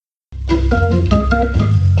Hello,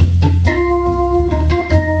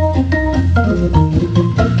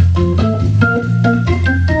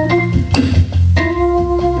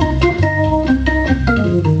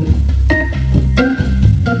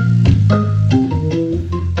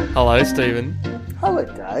 Stephen. Hello,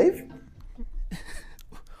 Dave.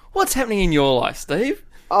 What's happening in your life, Steve?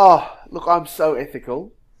 Oh, look, I'm so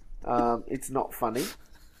ethical. It's not funny.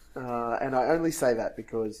 And I only say that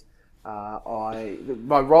because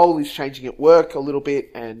my role is changing at work a little bit,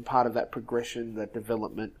 and part of that progression, that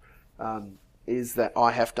development, is that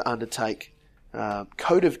I have to undertake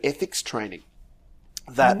code of ethics training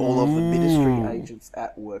that all of the ministry agents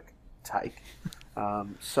at work take,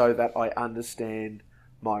 so that I understand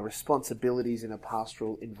my responsibilities in a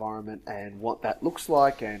pastoral environment and what that looks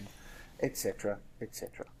like, and etc.,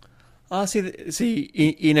 etc. See,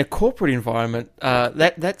 in a corporate environment,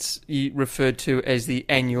 that's referred to as the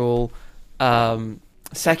annual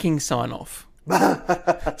sacking sign-off.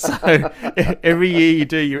 So every year you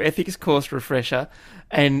do your ethics course refresher,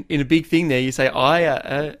 and in a big thing there you say,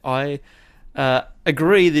 I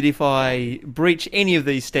agree that if I breach any of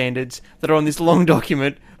these standards that are on this long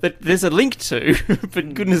document that there's a link to,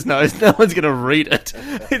 but goodness knows no one's going to read it.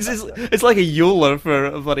 It's like a EULA for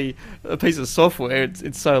a piece of software.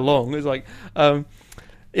 It's so long. It's like,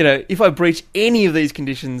 if I breach any of these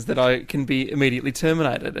conditions, that I can be immediately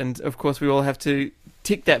terminated. And of course, we all have to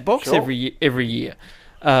tick that box every year.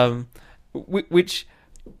 Which,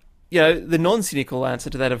 the non-cynical answer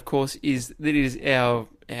to that, of course, is that it is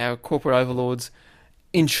our corporate overlords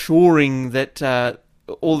ensuring that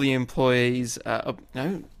all the employees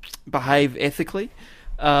behave ethically.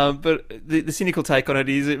 But the cynical take on it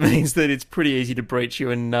is it means that it's pretty easy to breach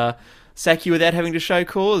you and sack you without having to show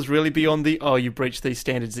cause, really beyond you breached these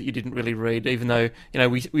standards that you didn't really read, even though,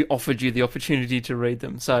 we offered you the opportunity to read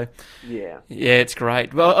them. So, yeah, it's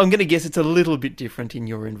great. Well, I'm going to guess it's a little bit different in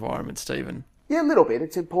your environment, Stephen. Yeah, a little bit.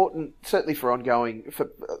 It's important, certainly for ongoing...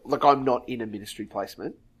 I'm not in a ministry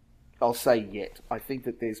placement. I'll say yet. I think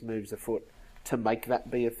that there's moves afoot to make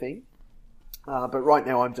that be a thing. But right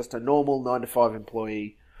now I'm just a normal 9-to-5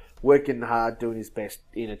 employee, working hard, doing his best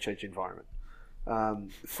in a church environment.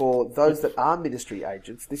 For those that are ministry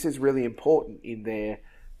agents, this is really important they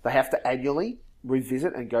have to annually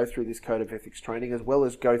revisit and go through this code of ethics training, as well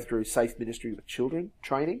as go through safe ministry with children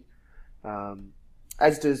training.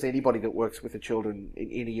 As does anybody that works with the children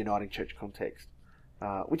in a Uniting Church context,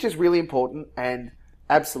 which is really important and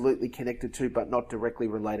absolutely connected to, but not directly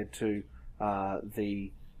related to,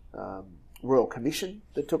 the Royal Commission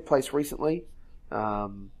that took place recently.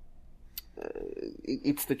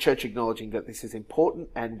 It's the church acknowledging that this is important,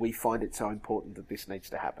 and we find it so important that this needs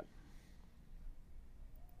to happen.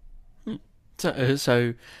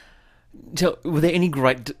 So were there any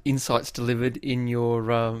great insights delivered in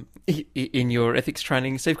your ethics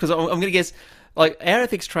training, Steve? Because I'm going to guess, our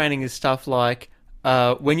ethics training is stuff like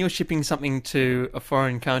when you're shipping something to a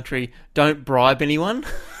foreign country, don't bribe anyone.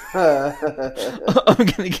 I'm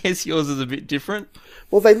going to guess yours is a bit different.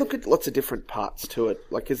 Well, they look at lots of different parts to it.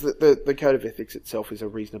 Because the code of ethics itself is a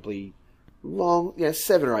reasonably long,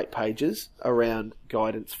 7 or 8 pages around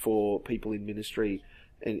guidance for people in ministry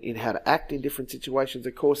in how to act in different situations.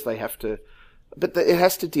 Of course, they have to, but it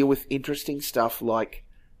has to deal with interesting stuff like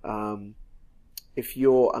if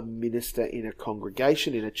you're a minister in a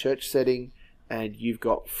congregation, in a church setting, and you've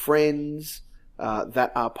got friends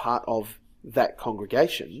that are part of that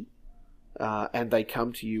congregation, and they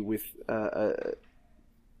come to you with a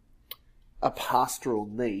pastoral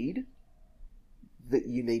need that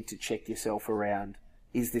you need to check yourself around.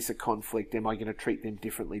 Is this a conflict? Am I going to treat them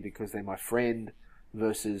differently because they're my friend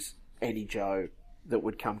versus any Joe that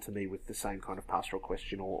would come to me with the same kind of pastoral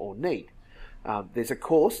question or need? There's, of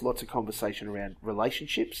course, lots of conversation around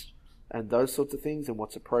relationships and those sorts of things and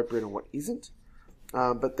what's appropriate and what isn't.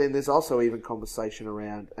 But then there's also even conversation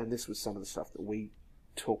around, and this was some of the stuff that we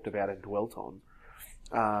talked about and dwelt on,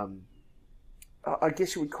 I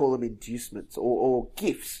guess you would call them inducements or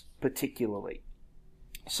gifts particularly.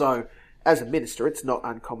 So as a minister, it's not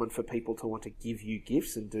uncommon for people to want to give you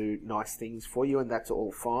gifts and do nice things for you, and that's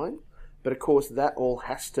all fine. But of course, that all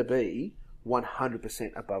has to be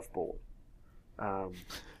 100% above board.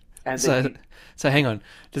 So hang on.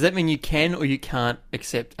 Does that mean you can or you can't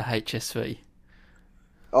accept a HSV?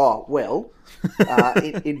 Oh, well,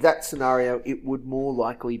 in that scenario, it would more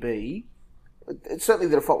likely be, certainly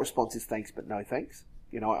the default response is thanks, but no thanks.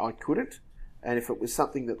 I couldn't. And if it was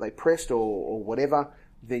something that they pressed or whatever,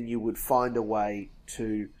 then you would find a way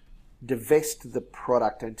to divest the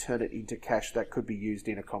product and turn it into cash that could be used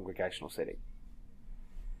in a congregational setting.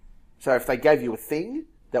 So if they gave you a thing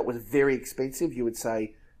that was very expensive, you would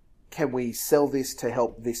say, can we sell this to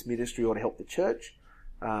help this ministry or to help the church,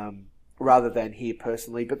 rather than here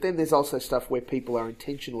personally? But then there's also stuff where people are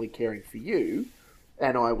intentionally caring for you,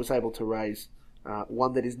 and I was able to raise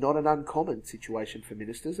one that is not an uncommon situation for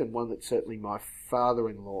ministers, and one that certainly my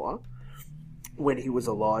father-in-law, when he was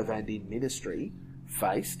alive and in ministry,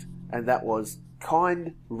 faced, and that was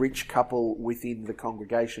kind, rich couple within the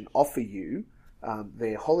congregation offer you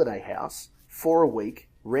their holiday house for a week,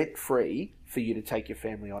 rent-free, for you to take your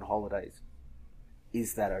family on holidays.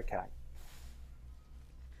 Is that okay?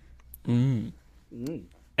 And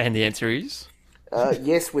the answer is?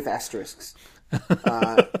 Yes, with asterisks.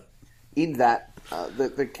 In that,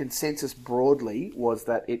 the consensus broadly was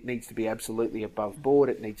that it needs to be absolutely above board,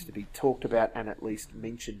 it needs to be talked about and at least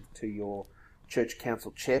mentioned to your church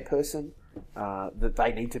council chairperson, that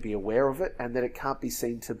they need to be aware of it, and that it can't be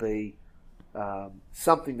seen to be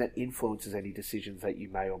something that influences any decisions that you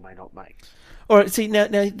may or may not make. All right. See, now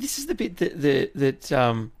this is the bit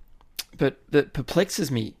that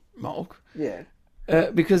perplexes me, Mulk. Yeah.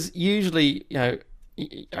 Because usually,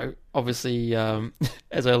 obviously,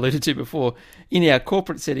 as I alluded to before, in our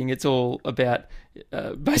corporate setting, it's all about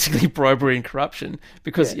basically bribery and corruption,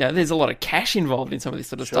 because there's a lot of cash involved in some of this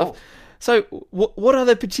sort of stuff. So, what are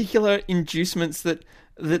the particular inducements that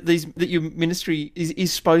your ministry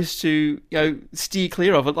is supposed to steer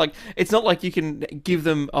clear of? It, like, it's not like you can give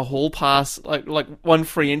them a hall pass, like one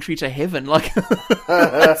free entry to heaven. Like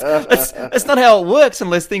that's not how it works,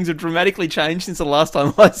 unless things have dramatically changed since the last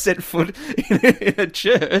time I set foot in a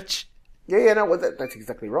church. Well, that's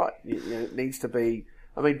exactly right. It needs to be.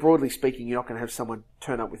 I mean, broadly speaking, you're not going to have someone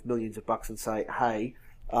turn up with millions of bucks and say, "Hey,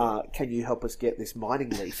 can you help us get this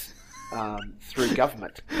mining lease?" Through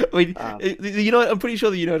government. I mean, I'm pretty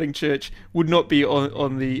sure the Uniting Church would not be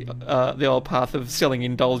on the old path of selling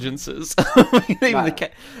indulgences. Even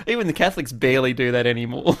the Catholics barely do that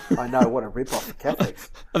anymore. I know, what a rip-off of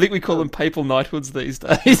Catholics. I think we call them papal knighthoods these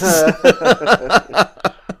days.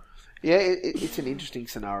 It's an interesting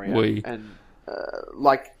scenario. And,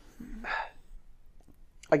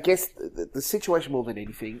 I guess the situation more than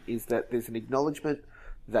anything is that there's an acknowledgement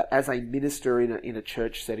that as a minister in a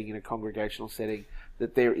church setting, in a congregational setting,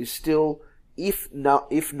 that there is still, if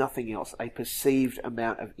nothing else, a perceived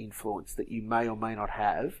amount of influence that you may or may not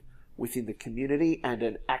have within the community, and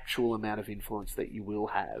an actual amount of influence that you will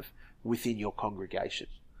have within your congregation.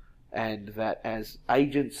 And that as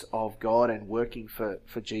agents of God and working for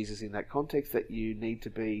Jesus in that context, that you need to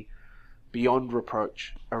be beyond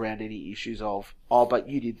reproach around any issues of, but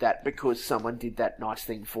you did that because someone did that nice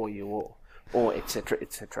thing for you, or et cetera,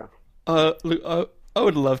 et cetera. Look, I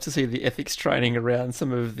would love to see the ethics training around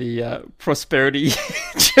some of the prosperity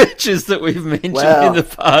churches that we've mentioned in the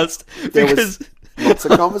past. There was lots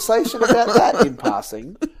of conversation about that in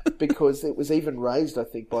passing, because it was even raised, I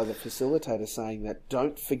think, by the facilitator, saying that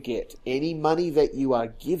don't forget, any money that you are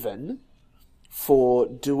given for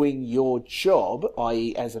doing your job,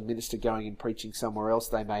 i.e. as a minister going and preaching somewhere else,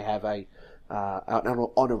 they may have an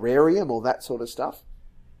honorarium or that sort of stuff,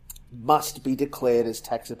 must be declared as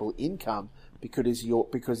taxable income because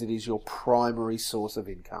it is your primary source of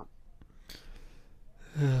income.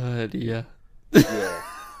 Oh dear. Yeah.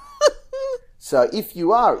 So if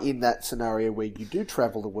you are in that scenario where you do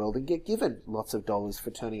travel the world and get given lots of dollars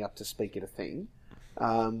for turning up to speak at a thing,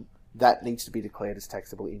 that needs to be declared as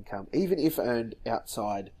taxable income, even if earned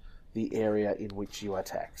outside the area in which you are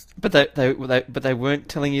taxed. But they weren't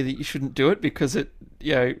telling you that you shouldn't do it because it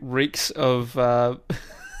reeks of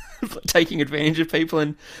taking advantage of people.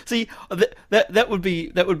 And see, that would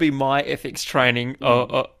be my ethics training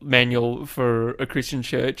manual for a Christian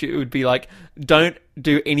church. It would be like, don't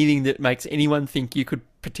do anything that makes anyone think you could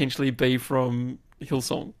potentially be from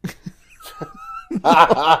Hillsong.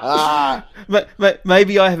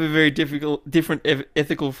 Maybe I have a very different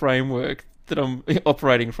ethical framework that I'm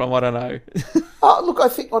operating from. I don't know. Look, I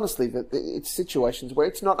think honestly that it's situations where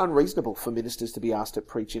it's not unreasonable for ministers to be asked to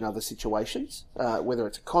preach in other situations, whether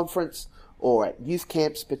it's a conference or at youth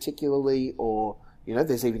camps particularly, or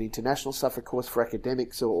there's even international stuff, of course, for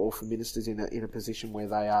academics or for ministers in a position where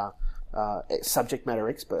they are subject matter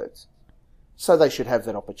experts. So they should have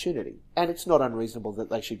that opportunity, and it's not unreasonable that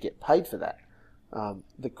they should get paid for that.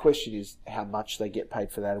 The question is how much they get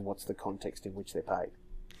paid for that, and what's the context in which they're paid.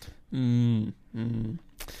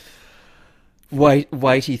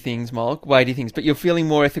 Weighty things, Molk. Weighty things. But you're feeling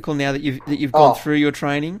more ethical now that you've gone through your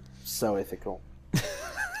training. So ethical.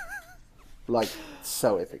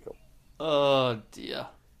 So ethical. Oh dear.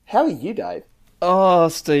 How are you, Dave? Oh,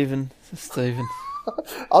 Stephen.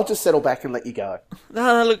 I'll just settle back and let you go.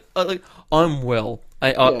 No, look. I'm well.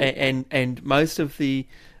 And most of the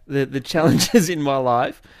challenges in my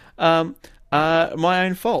life my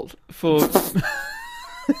own fault for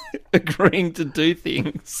agreeing to do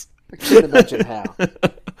things. I can't imagine how.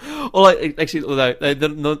 Well, actually, although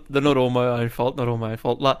they're not all my own fault. Not all my own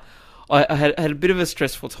fault. Like, I had a bit of a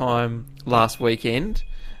stressful time last weekend.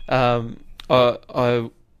 I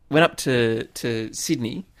went up to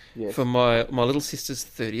Sydney for my little sister's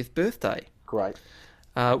 30th birthday. Great.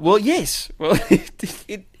 Well, yes. Well,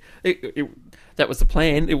 that was the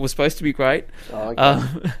plan. It was supposed to be great. Oh,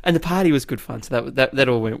 okay. And the party was good fun, so that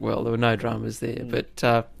all went well. There were no dramas there.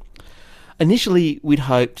 But initially, we'd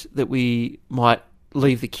hoped that we might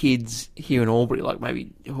leave the kids here in Albury, like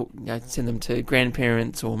maybe send them to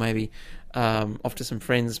grandparents or maybe off to some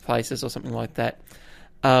friends' places or something like that.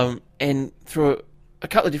 And for a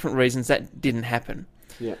couple of different reasons, that didn't happen.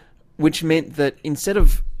 Yeah. Which meant that instead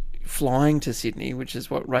of flying to Sydney, which is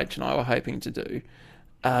what Rach and I were hoping to do,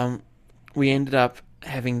 we ended up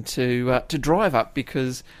having to drive up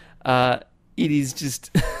because it is just...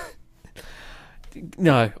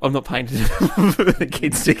 No, I'm not paying for the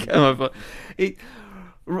kids to come over.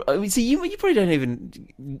 See, you probably don't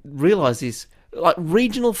even realise this. Like,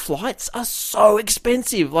 regional flights are so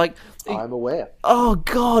expensive. Like, I'm aware. Oh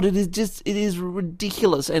God, it is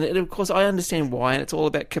ridiculous. And of course, I understand why. And it's all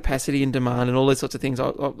about capacity and demand and all those sorts of things.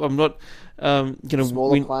 I'm not going to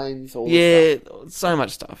smaller planes. All this stuff. So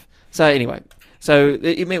much stuff. So anyway,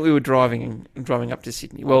 it meant we were driving up to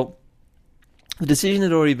Sydney. Well, the decision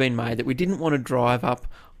had already been made that we didn't want to drive up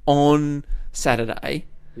on Saturday.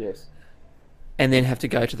 Yes. And then have to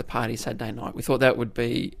go to the party Saturday night. We thought that would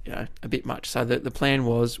be a bit much. So the plan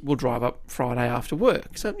was we'll drive up Friday after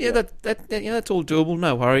work. So that's all doable,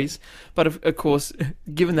 no worries. But of course,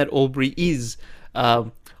 given that Albury is a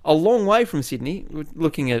long way from Sydney, we're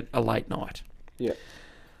looking at a late night. Yeah.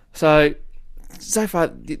 So far,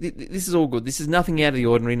 this is all good. This is nothing out of the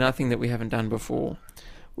ordinary, nothing that we haven't done before.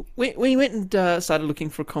 We went and started looking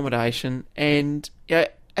for accommodation, and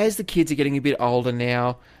as the kids are getting a bit older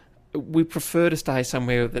now, we prefer to stay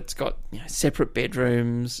somewhere that's got separate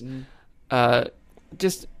bedrooms.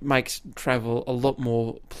 Just makes travel a lot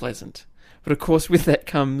more pleasant. But of course, with that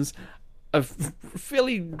comes a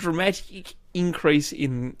fairly dramatic increase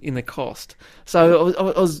in the cost. So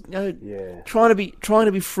I was trying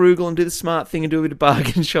to be frugal and do the smart thing and do a bit of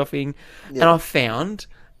bargain shopping, and I found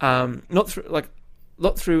not through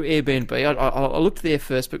Airbnb. I looked there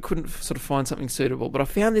first, but couldn't sort of find something suitable. But I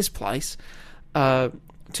found this place.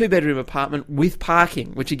 2-bedroom apartment with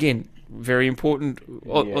parking, which again, very important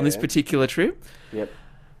on this particular trip. Yep.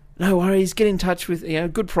 No worries. Get in touch with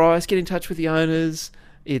good price. Get in touch with the owners.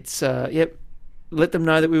 It's let them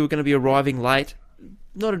know that we were going to be arriving late.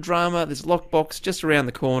 Not a drama. There's a lockbox just around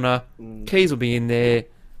the corner. Keys will be in there.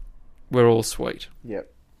 We're all sweet.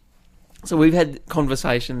 Yep. So we've had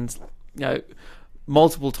conversations,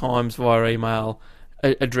 multiple times via email,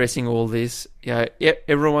 addressing all this.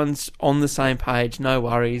 Everyone's on the same page, no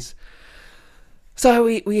worries. So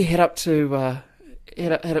we head up to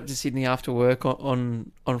Sydney after work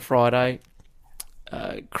on Friday,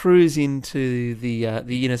 cruise into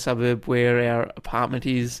the inner suburb where our apartment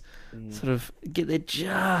is, sort of get there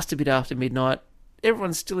just a bit after midnight.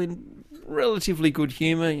 Everyone's still in relatively good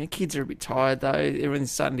humour. Kids are a bit tired though,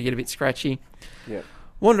 everyone's starting to get a bit scratchy. Yeah.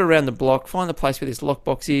 Wander around the block, find the place where this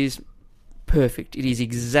lockbox is. Perfect. It is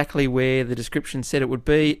exactly where the description said it would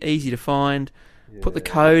be. Easy to find. Yeah. Put the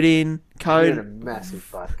code in. You're in a massive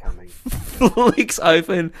butt coming. Flicks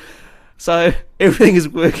open. So everything is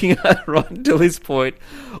working out right until this point.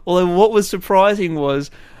 Although what was surprising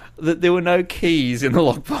was that there were no keys in the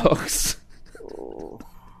lockbox. Oh.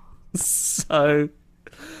 So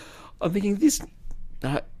I'm thinking this...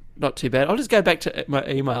 Not too bad. I'll just go back to my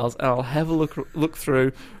emails and I'll have a look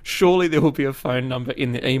through. Surely there will be a phone number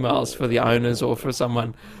in the emails for the owners or for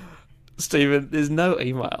someone. Stephen, there's no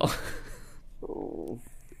email. Oh.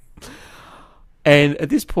 And at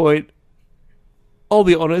this point, I'll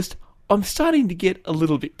be honest, I'm starting to get a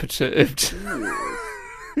little bit perturbed.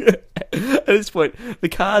 At this point, the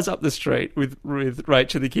car's up the street with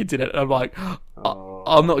Rach and the kids in it, and I'm like,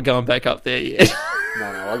 I'm not going back up there yet. No,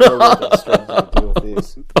 I've got to let that stranger deal with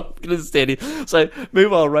this. I'm going to stand here. So,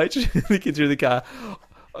 meanwhile, Rach and the kids are in the car,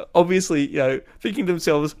 obviously, thinking to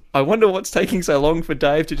themselves, I wonder what's taking so long for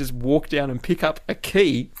Dave to just walk down and pick up a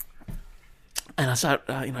key. And I start,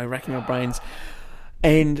 racking my brains.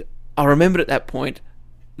 And I remembered at that point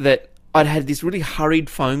that I'd had this really hurried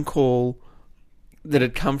phone call that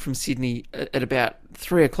had come from Sydney at about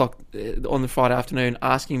 3 o'clock on the Friday afternoon,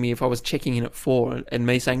 asking me if I was checking in at 4, and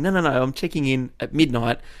me saying, no, I'm checking in at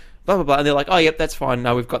midnight, blah, blah, blah. And they're like, oh, yep, that's fine.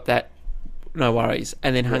 No, we've got that. no worries,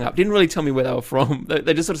 and then hung up. Didn't really tell me where they were from.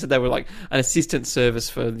 They just sort of said they were like an assistant service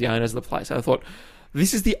for the owners of the place. And I thought,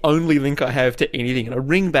 this is the only link I have to anything. And I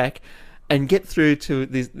ring back and get through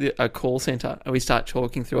to a call centre, and we start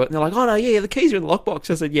talking through it. And they're like, oh, no, yeah, the keys are in the lockbox.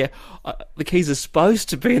 I said, yeah, the keys are supposed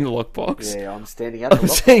to be in the lockbox. Yeah, I'm standing out of the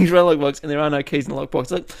lockbox. Standing around the lockbox, and there are no keys in the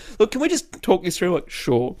lockbox. Like, look, can we just talk this through? Like,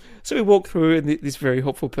 sure. So we walk through, and this very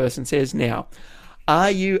helpful person says, now,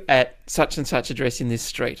 are you at such and such address in this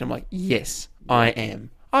street? I'm like, yes, I am.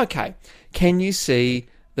 Okay. Can you see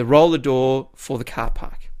the roller door for the car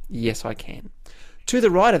park? Yes, I can. To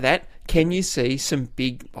the right of that, can you see some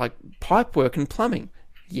big pipe work and plumbing?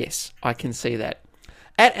 Yes, I can see that.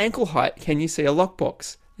 At ankle height, can you see a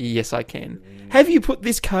lockbox? Yes, I can. Have you put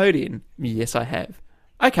this code in? Yes, I have.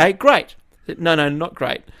 Okay, great. No, not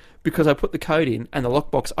great. Because I put the code in and the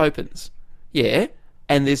lockbox opens. Yeah,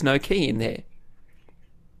 and there's no key in there.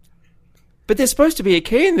 But there's supposed to be a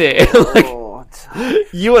key in there.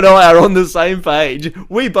 You and I are on the same page.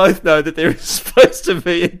 We both know that there is supposed to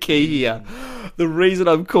be a key here. The reason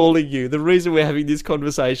I'm calling you, the reason we're having this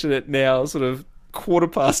conversation at now sort of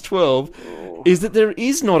 12:15 is that there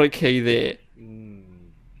is not a key there.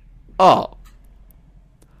 Oh.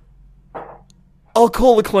 I'll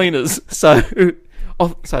call the cleaners. So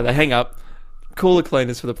they hang up, call the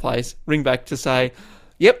cleaners for the place, ring back to say,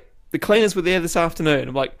 yep, the cleaners were there this afternoon.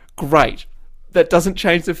 I'm like, great. That doesn't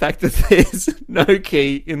change the fact that there's no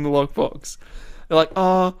key in the lockbox. They're like,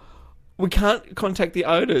 oh, we can't contact the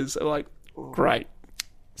owners. I'm like, great.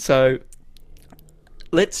 So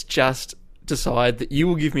let's just decide that you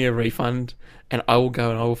will give me a refund and I will go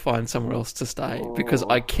and I will find somewhere else to stay because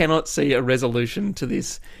I cannot see a resolution to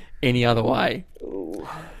this any other way.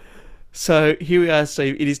 So here we are,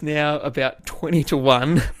 Steve. It is now about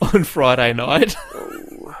 20-1 on Friday night.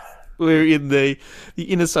 We're in the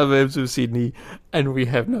inner suburbs of Sydney and we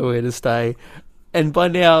have nowhere to stay. And by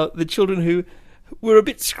now, the children who were a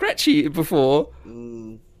bit scratchy before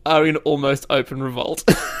are in almost open revolt.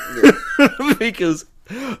 Because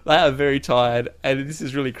they are very tired and this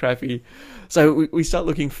is really crappy. So we start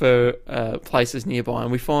looking for places nearby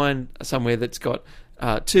and we find somewhere that's got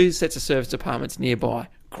 2 sets of service departments nearby.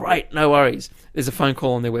 Great, no worries. There's a phone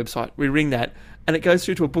call on their website. We ring that. And it goes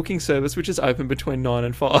through to a booking service, which is open between 9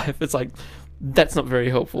 and 5. It's like, that's not very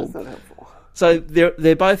helpful. That's not helpful. So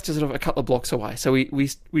they're both just sort of a couple of blocks away. So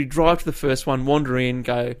we drive to the first one, wander in,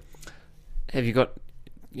 go, have you got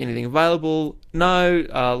anything available? No,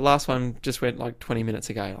 last one just went like 20 minutes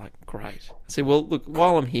ago. Like, great. I said, well, look,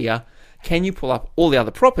 while I'm here, can you pull up all the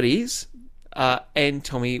other properties and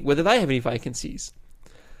tell me whether they have any vacancies?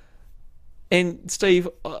 And Steve,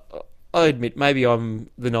 I admit, maybe I'm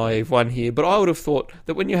the naive one here, but I would have thought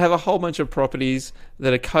that when you have a whole bunch of properties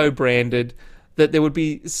that are co-branded, that there would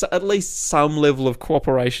be at least some level of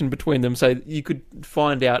cooperation between them so you could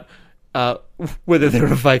find out whether there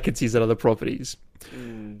are vacancies at other properties.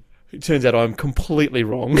 It turns out I'm completely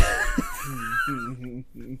wrong.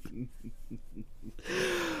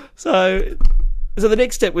 So the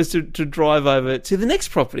next step was to drive over to the next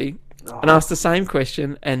property and ask the same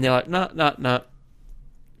question, and they're like, no.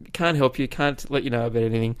 Can't help you, can't let you know about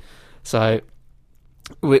anything. So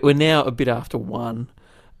we're now a bit after 1,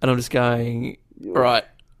 and I'm just going, right,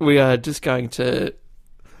 we are just going to,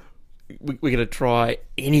 we're going to try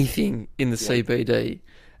anything in the CBD,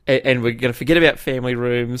 and we're going to forget about family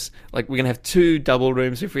rooms. Like, we're going to have 2 double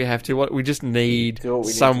rooms if we have to. We just need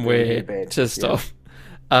somewhere to stop.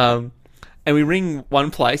 And we ring one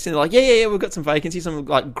place and they're like, yeah, we've got some vacancies. I'm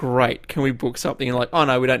like, great, can we book something? And like, oh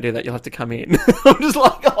no, we don't do that. You'll have to come in. I'm just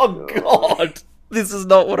like, oh God, this is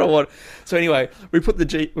not what I want. So anyway, we put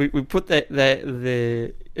we put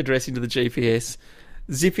the address into the GPS,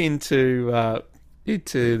 zip into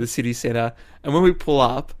the city centre, and when we pull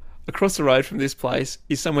up, across the road from this place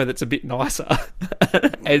is somewhere that's a bit nicer.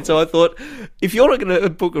 And so I thought, if you're not going to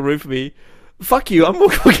book a room for me, fuck you, I'm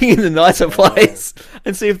booking in the nicer place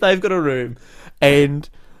and see if they've got a room. And,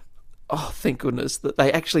 oh, thank goodness that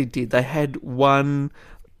they actually did. They had one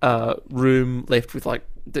room left with, like,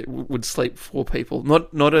 that would sleep 4 people.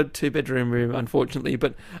 Not a 2-bedroom room, unfortunately,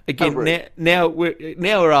 but again, now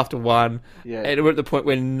we're after 1, and we're at the point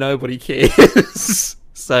where nobody cares.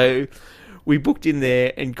 So we booked in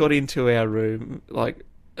there and got into our room, at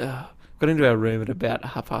about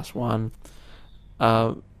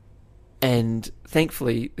 1:30. And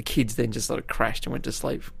thankfully, the kids then just sort of crashed and went to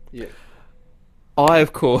sleep. Yeah. I,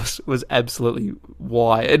 of course, was absolutely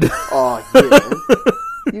wired. Oh, yeah.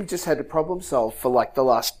 You've just had a problem solved for like the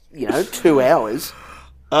last, 2 hours.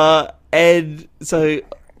 And so,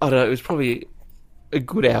 I don't know, it was probably a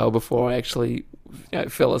good hour before I actually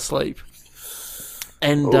fell asleep.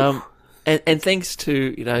 And And thanks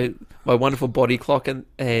to, my wonderful body clock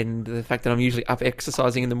and the fact that I'm usually up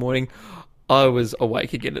exercising in the morning, I was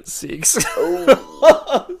awake again at 6.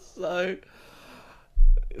 So,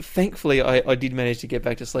 thankfully, I did manage to get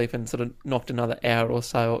back to sleep and sort of knocked another hour or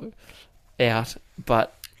so out.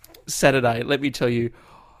 But Saturday, let me tell you,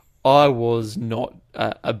 I was not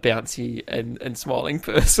a bouncy and smiling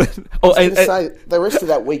person. I was going to say, the rest of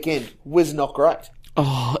that weekend was not great.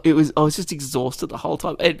 Oh, I was just exhausted the whole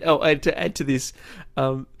time. And to add to this,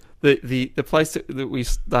 the place that we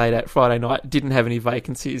stayed at Friday night didn't have any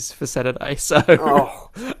vacancies for Saturday.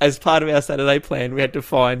 So, as part of our Saturday plan, we had to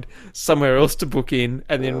find somewhere else to book in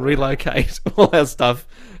and then relocate all our stuff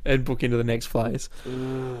and book into the next place.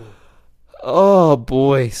 Oh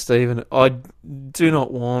boy, Stephen, I do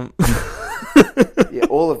not want. Yeah,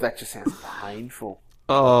 all of that just sounds painful.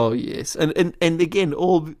 Oh yes, and again,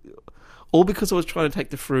 all because I was trying to take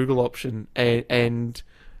the frugal option and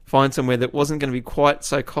find somewhere that wasn't going to be quite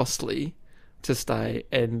so costly to stay,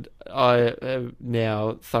 and I am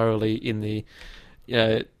now thoroughly in the,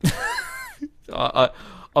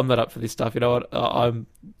 I'm not up for this stuff. You know what?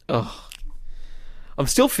 I'm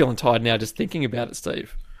still feeling tired now just thinking about it,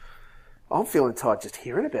 Steve. I'm feeling tired just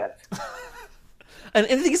hearing about it. And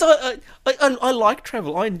the thing is, I like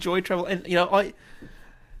travel. I enjoy travel, and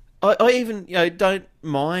I even don't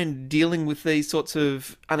mind dealing with these sorts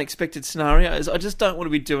of unexpected scenarios. I just don't want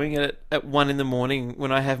to be doing it at 1 a.m.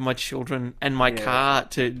 when I have my children and my car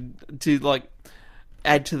to like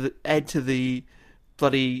add to the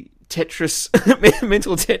bloody Tetris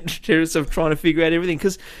mental Tetris of trying to figure out everything.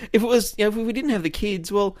 Because if it was if we didn't have the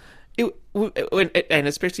kids, well, and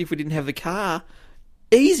especially if we didn't have the car,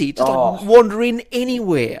 easy to like wander in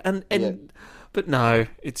anywhere and but no,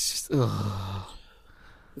 it's just.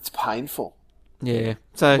 It's painful. Yeah.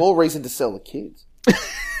 So more reason to sell the kids.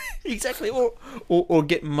 Exactly. Or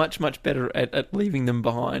get much better at leaving them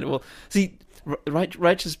behind. Well, see,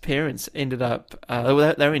 Rachel's parents ended up they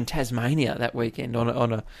were in Tasmania that weekend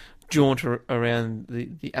on a jaunt around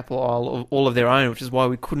the Apple Isle all of their own, which is why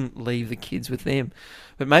we couldn't leave the kids with them.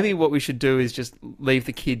 But maybe what we should do is just leave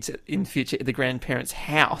the kids in the future at the grandparents'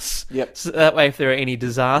 house. Yep. So that way, if there are any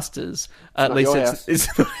disasters, at least it's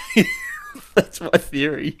that's my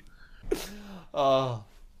theory. Oh,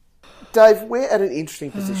 Dave, we're at an interesting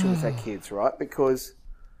position with our kids, right? Because,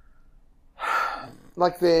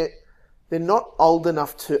 like, they're not old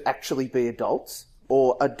enough to actually be adults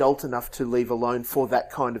or adult enough to leave alone for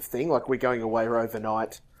that kind of thing. Like, we're going away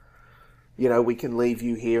overnight. We can leave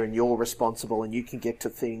you here and you're responsible and you can get to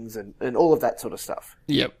things and all of that sort of stuff.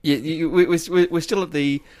 Yep. Yeah, we're still at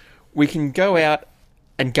the... We can go out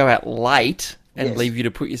late and leave you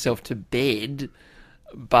to put yourself to bed,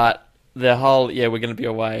 but the whole, we're going to be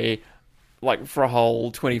away like for a whole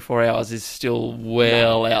 24 hours is still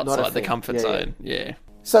outside the comfort zone. Yeah.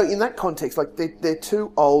 So in that context, like they're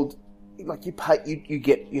too old, like you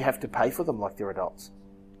have to pay for them like they're adults.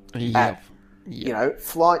 Yeah.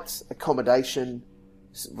 Flights, accommodation,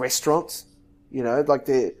 restaurants, like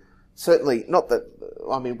they're certainly not that,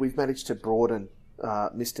 we've managed to broaden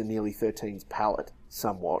Mr. Nearly 13's palate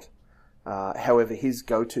somewhat. However, his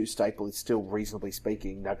go-to staple is still, reasonably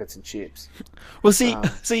speaking, nuggets and chips. Well,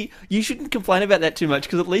 see, you shouldn't complain about that too much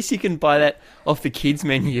because at least you can buy that off the kids'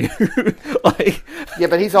 menu. Yeah,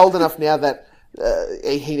 but he's old enough now that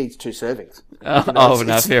he needs 2 servings.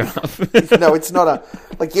 Fair enough. No, it's not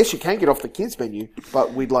yes, you can get off the kids' menu,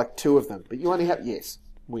 but we'd like 2 of them. But you only have,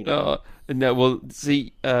 we know. No, well,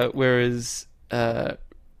 see, whereas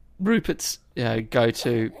Rupert's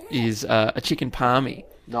go-to is a chicken palmy.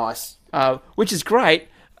 Nice. Which is great,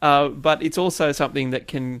 but it's also something that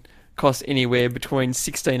can cost anywhere between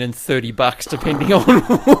 $16 and $30 depending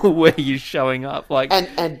on where you're showing up. Like,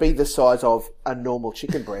 and be the size of a normal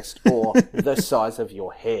chicken breast or the size of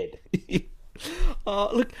your head.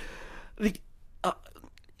 Look,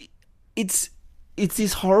 it's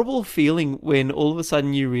this horrible feeling when all of a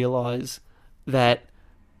sudden you realise that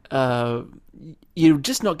you're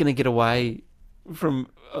just not going to get away from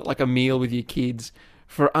like a meal with your kids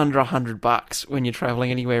for under $100 when you're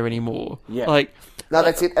travelling anywhere anymore. Yeah. No,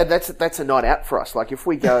 that's it. And that's a night out for us. Like if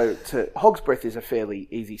we go to Hog's Breath is a fairly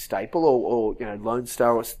easy staple, or Lone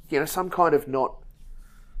Star, or some kind of not,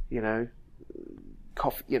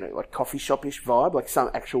 coffee, like coffee shop-ish vibe, like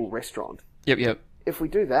some actual restaurant. Yep. If we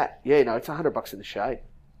do that, it's $100 in the shade.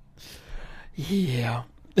 Yeah.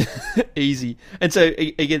 Easy. And so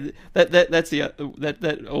again,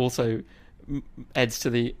 that also adds to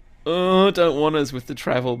the don't want us with the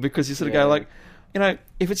travel, because you sort of go like,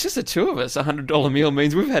 if it's just the 2 of us, $100 meal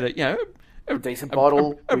means we've had decent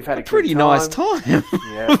bottle. We've had a pretty good nice time.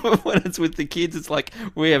 Yeah. When it's with the kids, it's like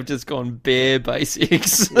we have just gone bare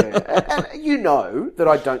basics. Yeah. And you know that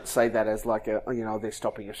I don't say that as like they're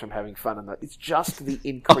stopping us from having fun, and that it's just the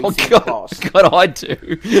increasing cost. God, I do.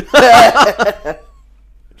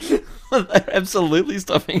 They're absolutely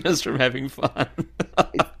stopping us from having fun.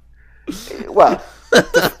 Well,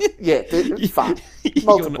 yeah, fun.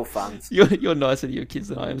 Multiple funs. You're nicer to your kids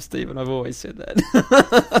than I am, Stephen. I've always said that.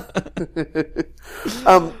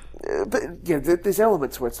 But yeah, there's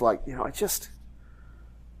elements where it's like, I just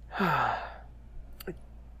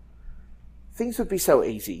things would be so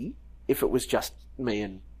easy if it was just me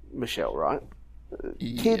and Michelle, right?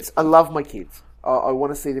 Yeah. Kids, I love my kids. I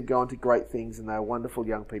want to see them go on to great things, and they're wonderful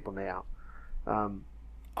young people now.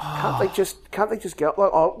 Can't they just go?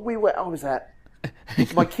 Like, I was at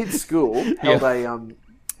my kids' school held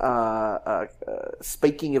a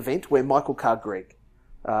speaking event where Michael Carr Gregg,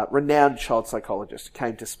 renowned child psychologist,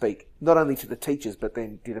 came to speak not only to the teachers but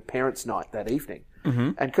then did a parents' night that evening.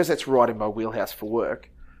 Mm-hmm. And because that's right in my wheelhouse for work,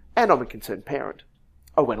 and I'm a concerned parent,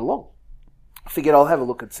 I went along. I figured I'll have a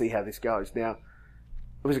look and see how this goes. Now,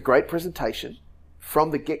 it was a great presentation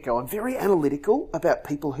from the get-go. I'm very analytical about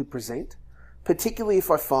people who present, particularly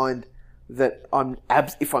if I find that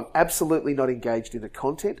if I'm absolutely not engaged in the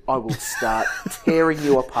content, I will start tearing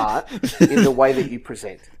you apart in the way that you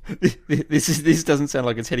present. This doesn't sound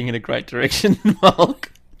like it's heading in a great direction,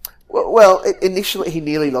 Mark. Well, initially he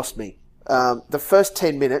nearly lost me. The first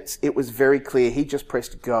 10 minutes, it was very clear he just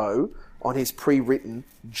pressed go on his pre-written,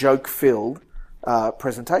 joke-filled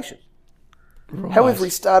presentation. Right. However, he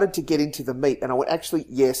started to get into the meat, and I went, actually,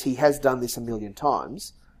 yes, he has done this a million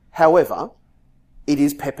times. However, it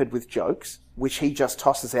is peppered with jokes, which he just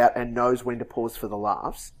tosses out and knows when to pause for the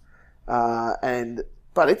laughs.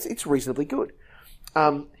 But it's reasonably good.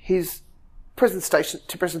 His presentation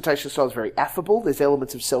style is very affable. There's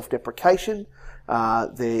elements of self-deprecation.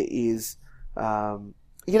 There is, you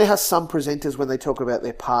know how some presenters, when they talk about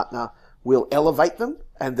their partner, will elevate them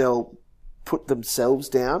and they'll put themselves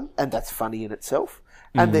down, and that's funny in itself.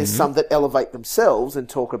 And there's some that elevate themselves and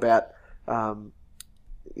talk about,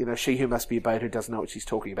 she who must be obeyed who doesn't know what she's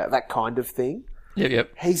talking about, that kind of thing.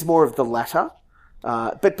 Yep. He's more of the latter,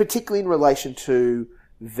 but particularly in relation to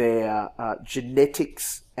their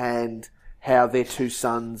genetics and how their two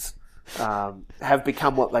sons have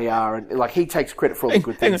become what they are. And like, he takes credit for all the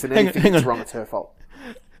good things, and anything that's wrong, it's her fault.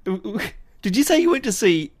 Did you say you went to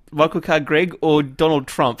see Michael Carr Gregg or Donald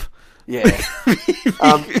Trump? Yeah.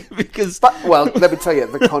 Let me tell you,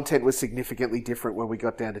 the content was significantly different when we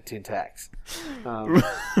got down to tin tacks.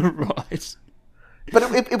 Right.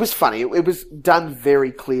 But it was funny. It was done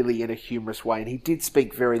very clearly in a humorous way, and he did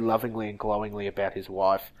speak very lovingly and glowingly about his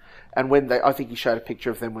wife. And I think he showed a picture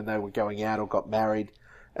of them when they were going out or got married,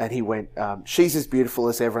 and he went, she's as beautiful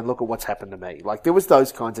as ever, and look at what's happened to me. Like, there was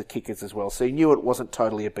those kinds of kickers as well, so he knew it wasn't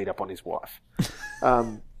totally a beat up on his wife.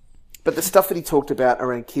 But the stuff that he talked about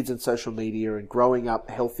around kids and social media and growing up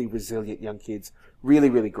healthy, resilient young kids, really,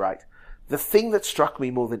 really great. The thing that struck me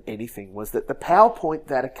more than anything was that the PowerPoint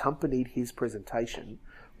that accompanied his presentation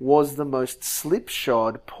was the most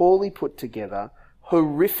slipshod, poorly put together,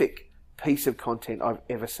 horrific piece of content I've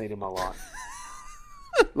ever seen in my life.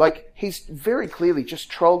 Like, he's very clearly just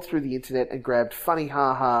trolled through the internet and grabbed funny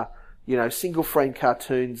ha-ha, single frame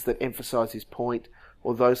cartoons that emphasise his point,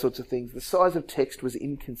 or those sorts of things. The size of text was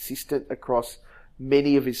inconsistent across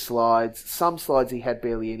many of his slides. Some slides he had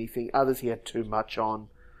barely anything, others he had too much on.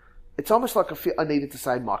 It's almost like I needed to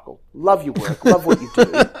say, Michael, love your work, love what you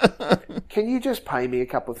do. Can you just pay me a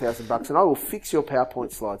couple of $1,000 and I will fix your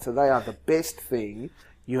PowerPoint slides so they are the best thing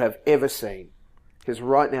you have ever seen? Because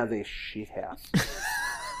right now they're shithouse.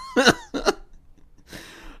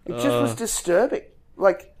 It just was disturbing.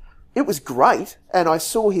 Like, it was great, and I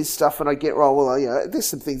saw his stuff, and I get, there's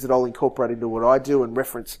some things that I'll incorporate into what I do and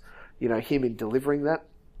reference, him in delivering that.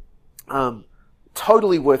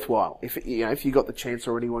 Totally worthwhile if you got the chance,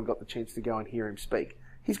 or anyone got the chance to go and hear him speak.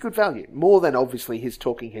 He's good value, more than obviously his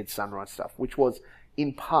Talking Head Sunrise stuff, which was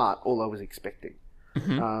in part all I was expecting.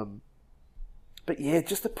 Mm-hmm. But yeah,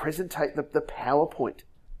 just the PowerPoint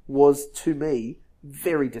was, to me,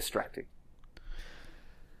 very distracting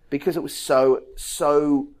because it was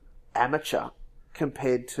so amateur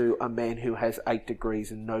compared to a man who has 8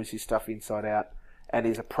 degrees and knows his stuff inside out and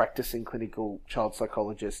is a practicing clinical child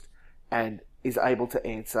psychologist and is able to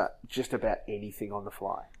answer just about anything on the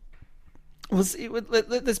fly. Well,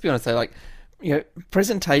 let's be honest though,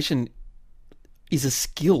 presentation is a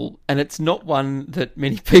skill and it's not one that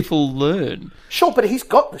many people learn. Sure, but he's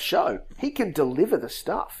got the show. He can deliver the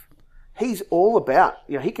stuff. He's all about,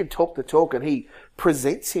 he can talk the talk and he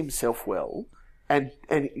presents himself well and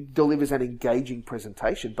delivers an engaging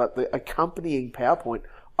presentation. But the accompanying PowerPoint,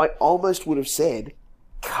 I almost would have said,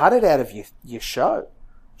 cut it out of your show.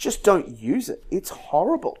 Just don't use it. It's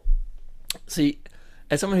horrible. See,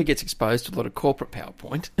 as someone who gets exposed to a lot of corporate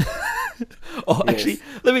PowerPoint, actually,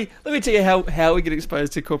 let me tell you how we get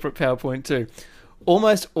exposed to corporate PowerPoint too.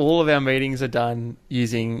 Almost all of our meetings are done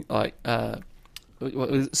using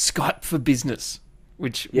Skype for Business,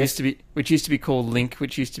 which used to be called Link,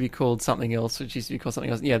 which used to be called something else, which used to be called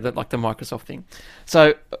something else. Yeah, like the Microsoft thing.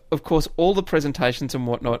 So, of course, all the presentations and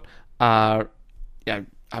whatnot are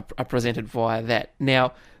presented via that.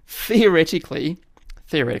 Now, theoretically,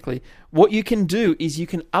 what you can do is you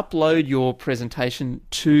can upload your presentation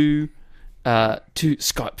to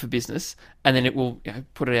Skype for Business, and then it will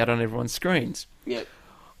put it out on everyone's screens. Yeah.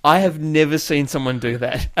 I have never seen someone do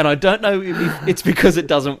that, and I don't know if it's because it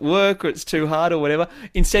doesn't work or it's too hard or whatever.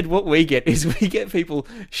 Instead, what we get is we get people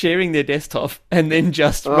sharing their desktop and then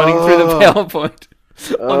just running through the PowerPoint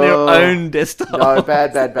on their own desktop. No,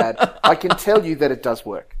 bad. I can tell you that it does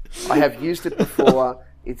work. I have used it before.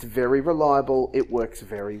 It's very reliable. It works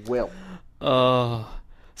very well.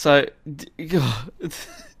 So,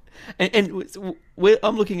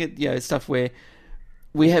 I'm looking at stuff where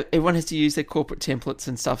everyone has to use their corporate templates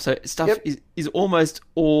and stuff. So stuff is almost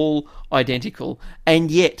all identical,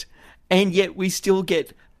 and yet we still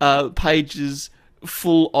get pages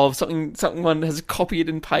full of someone has copied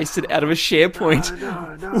and pasted out of a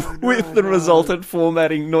SharePoint with the resultant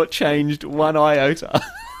formatting not changed one iota.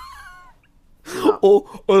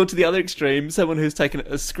 Or to the other extreme, someone who's taken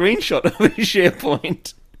a screenshot of a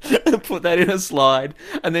SharePoint and put that in a slide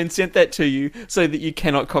and then sent that to you so that you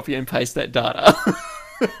cannot copy and paste that data.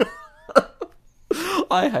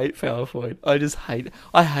 I hate PowerPoint.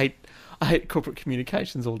 I hate corporate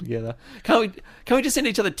communications altogether. Can't we just send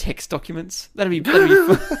each other text documents? That'd be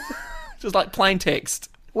fun. Just like plain text.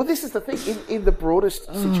 Well, this is the thing. In the broadest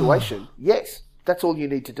situation, yes, that's all you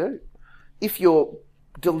need to do. If you're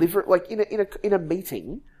like in a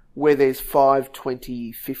meeting where there's 5,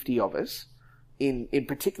 20, 50 of us, in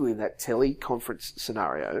particularly in that teleconference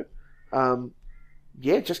scenario,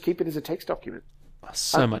 just keep it as a text document.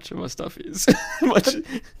 So much of my stuff is.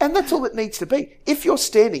 And that's all it needs to be. If you're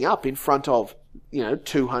standing up in front of,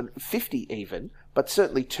 250 even, but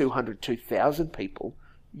certainly 200, 2,000 people,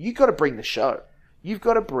 you've got to bring the show. You've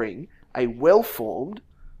got to bring a well-formed,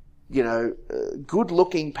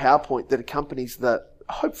 good-looking PowerPoint that accompanies the,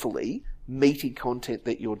 hopefully, meaty content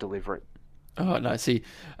that you're delivering. Oh, no, see,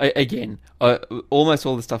 again, almost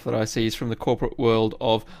all the stuff that I see is from the corporate world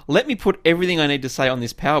of, let me put everything I need to say on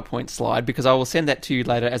this PowerPoint slide because I will send that to you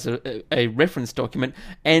later as a reference document,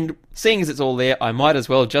 and seeing as it's all there, I might as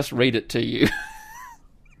well just read it to you.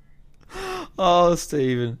 Oh,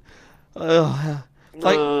 Stephen.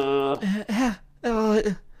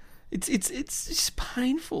 It's just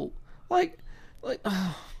painful.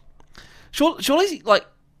 Surely,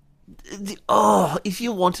 if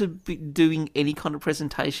you want to be doing any kind of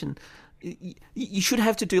presentation, you should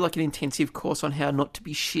have to do like an intensive course on how not to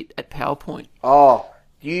be shit at PowerPoint. Oh,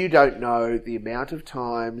 you don't know the amount of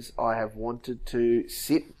times I have wanted to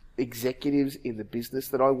sit executives in the business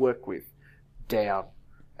that I work with down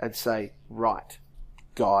and say, right,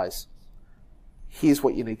 guys, here's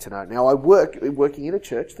what you need to know. Now, working in a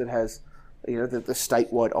church that has, the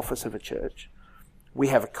statewide office of a church. We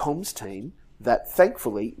have a comms team that,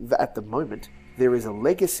 thankfully, at the moment, there is a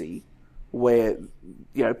legacy where,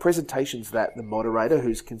 presentations that the moderator,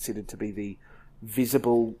 who's considered to be the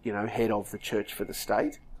visible, head of the church for the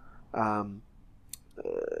state,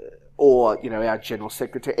 or, our general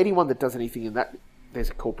secretary, anyone that does anything in that, there's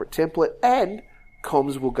a corporate template, and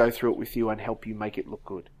comms will go through it with you and help you make it look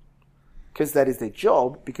good. Because that is their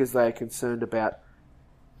job, because they are concerned about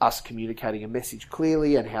us communicating a message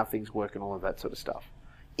clearly and how things work and all of that sort of stuff.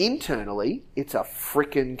 Internally, it's a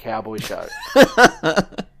frickin' cowboy show.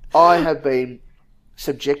 I have been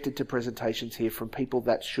subjected to presentations here from people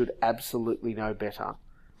that should absolutely know better.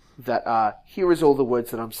 That are, here is all the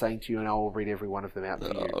words that I'm saying to you and I will read every one of them out to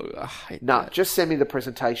you. I hate No, that. just send me the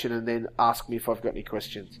presentation and then ask me if I've got any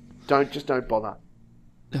questions. Don't bother.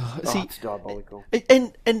 It's diabolical.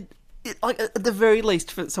 And at the very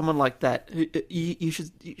least, for someone like that, you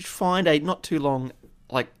should find a not too long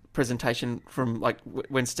presentation from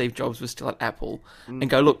when Steve Jobs was still at Apple, and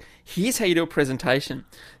go, look, here's how you do a presentation.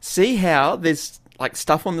 See how there's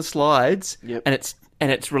stuff on the slides, and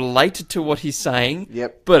it's related to what he's saying,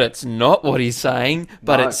 but it's not what he's saying,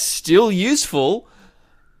 but it's still useful.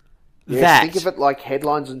 Yeah, think of it like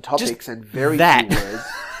headlines and topics and very few words.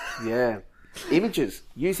 Yeah. Images.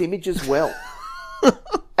 Use images well.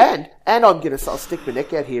 And I'll stick my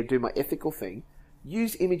neck out here and do my ethical thing.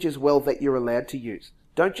 Use images well that you're allowed to use.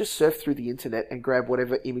 Don't just surf through the internet and grab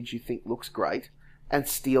whatever image you think looks great and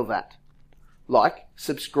steal that. Like,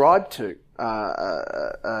 subscribe to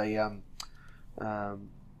an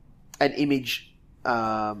image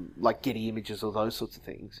like Getty Images or those sorts of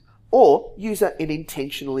things. Or use an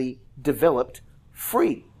intentionally developed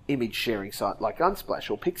free image sharing site like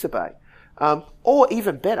Unsplash or Pixabay. Or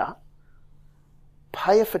even better,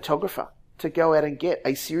 pay a photographer to go out and get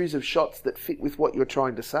a series of shots that fit with what you're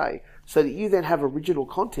trying to say, so that you then have original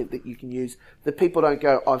content that you can use, that people don't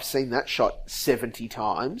go, I've seen that shot 70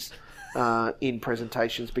 times in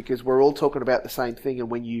presentations, because we're all talking about the same thing, and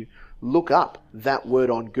when you look up that word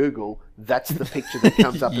on Google, that's the picture that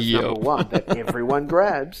comes up as number one that everyone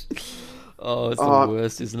grabs. Oh, it's the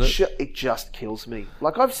worst, isn't it? It just kills me.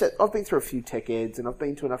 Like I've been through a few tech eds, and I've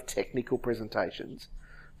been to enough technical presentations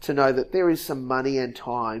to know that there is some money and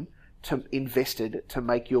time invested to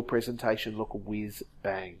make your presentation look whiz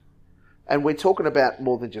bang. And we're talking about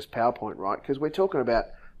more than just PowerPoint, right? Because we're talking about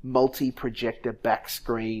multi-projector back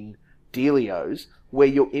screen dealios where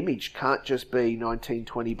your image can't just be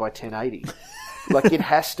 1920 by 1080. Like, it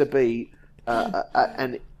has to be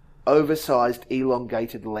an oversized,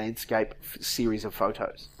 elongated landscape series of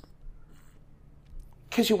photos.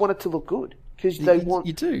 Because you want it to look good. Because they want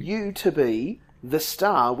you to be the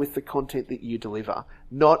star with the content that you deliver,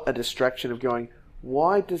 not a distraction of going,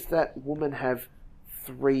 why does that woman have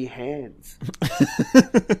 3 hands?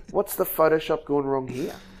 What's the Photoshop gone wrong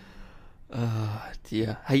here?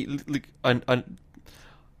 Dear. Hey, look, I know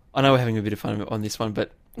we're having a bit of fun on this one,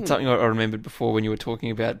 but something I remembered before when you were talking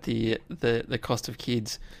about the cost of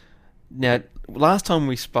kids. Now, last time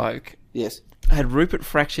we spoke, yes, had Rupert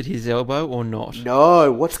fractured his elbow or not?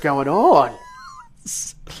 No, what's going on?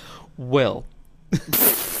 Well,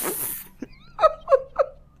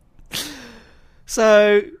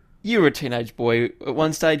 so you were a teenage boy at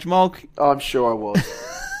one stage, Mulk. I'm sure I was.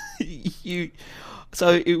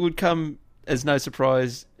 So it would come as no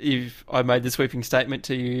surprise if I made the sweeping statement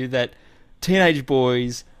to you that teenage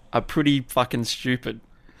boys are pretty fucking stupid.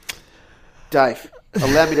 Dave,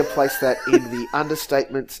 allow me to place that in the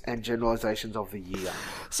understatements and generalisations of the year.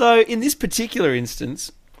 So in this particular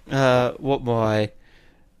instance, what my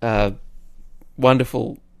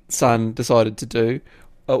wonderful son decided to do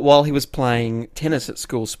while he was playing tennis at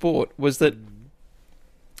school sport was that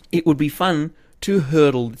it would be fun to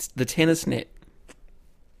hurdle the tennis net.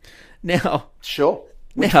 Now, sure,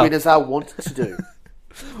 which winners are wont to do.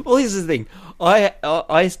 Well, here's the thing.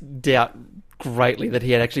 I doubt greatly that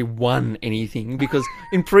he had actually won anything, because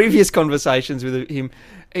in previous conversations with him,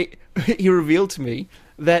 he revealed to me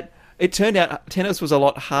that it turned out tennis was a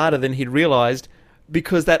lot harder than he'd realised,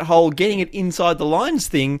 because that whole getting it inside the lines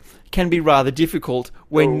thing can be rather difficult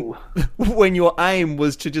when your aim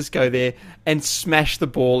was to just go there and smash the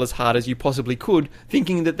ball as hard as you possibly could,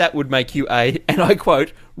 thinking that would make you and I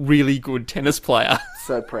quote, really good tennis player.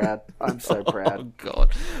 So proud. I'm so proud. Oh,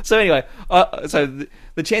 God. So anyway, so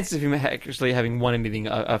the chances of him actually having won anything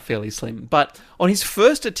are fairly slim. But on his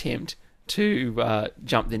first attempt to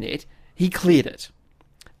jump the net, he cleared it.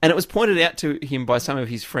 And it was pointed out to him by some of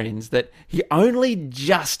his friends that he only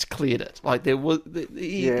just cleared it. Like, there was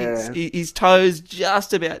his toes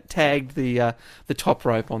just about tagged the top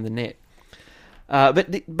rope on the net.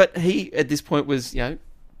 But he at this point was,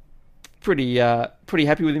 pretty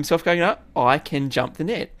happy with himself, going, I can jump the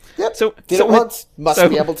net. Yep. Did it once, must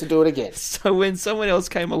be able to do it again. So when someone else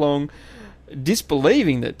came along,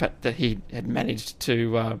 disbelieving that he had managed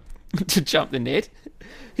to jump the net,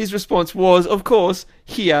 his response was, of course,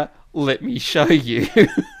 here, let me show you.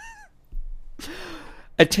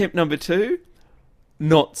 Attempt number 2,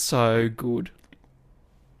 not so good.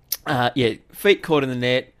 Feet caught in the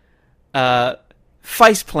net,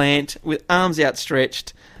 face plant with arms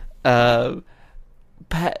outstretched,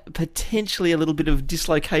 potentially a little bit of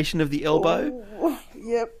dislocation of the elbow.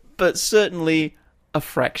 Yep. But certainly a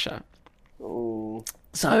fracture. Oh.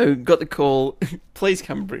 So, got the call, please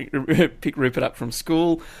come pick Rupert up from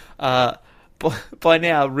school. By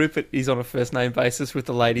now, Rupert is on a first-name basis with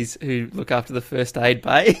the ladies who look after the first aid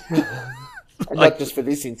bay. Not just for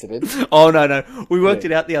this incident. Oh, no. We worked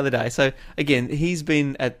it out the other day. So, again, he's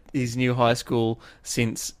been at his new high school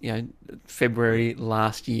since, February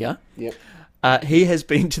last year. Yep. He has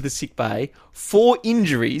been to the sick bay for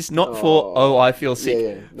injuries, not for, I feel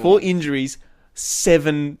sick. No. For injuries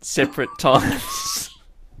 7 separate times.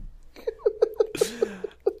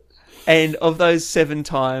 And of those 7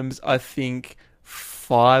 times, I think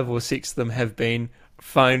 5 or 6 of them have been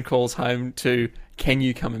phone calls home to can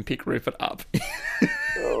you come and pick Rupert up?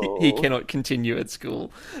 Oh. He cannot continue at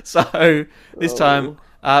school. So this time,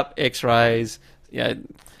 up, x-rays,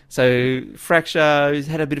 so fracture, he's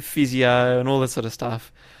had a bit of physio and all that sort of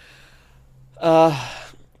stuff.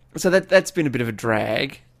 So that's been a bit of a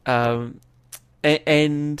drag.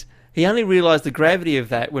 And he only realised the gravity of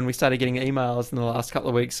that when we started getting emails in the last couple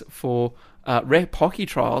of weeks for rep hockey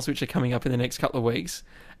trials, which are coming up in the next couple of weeks.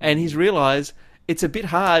 And he's realised it's a bit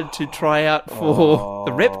hard to try out for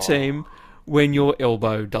the rep team when your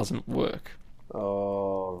elbow doesn't work.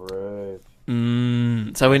 Oh,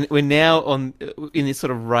 rude. So we're now in this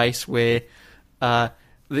sort of race where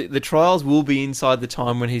the trials will be inside the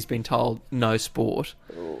time when he's been told no sport.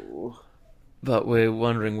 Oh. But we're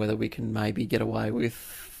wondering whether we can maybe get away with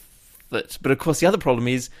it. But of course, the other problem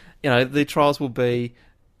is, the trials will be,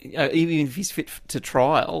 even if he's fit to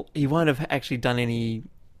trial, he won't have actually done any,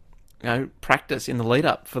 practice in the lead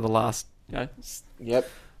up for the last, Yep.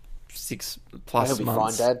 6+ He'll be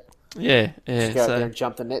months. fine, Dad. Yeah. Just go out there and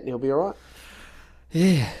jump the net and he'll be all right.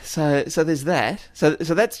 Yeah, so there's that. So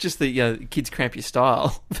that's just the kids cramp your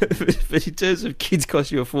style. But in terms of kids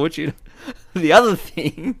cost you a fortune, the other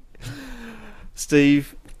thing,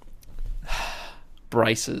 Steve,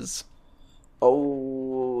 braces.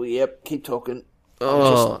 Oh, yep. Keep talking.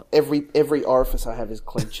 Oh, Every orifice I have is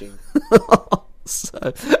clenching. But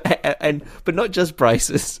not just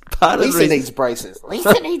braces. Lisa needs braces.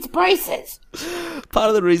 Lisa needs braces. Part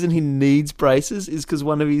of the reason he needs braces is because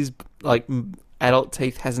one of his adult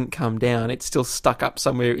teeth hasn't come down. It's still stuck up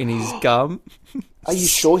somewhere in his gum. Are you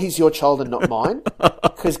sure he's your child and not mine?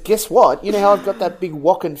 Because guess what? You know how I've got that big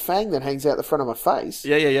wok fang that hangs out the front of my face?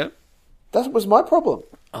 Yeah. That was my problem.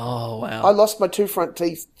 Oh, wow. I lost my 2 front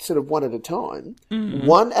teeth sort of one at a time. Mm-hmm.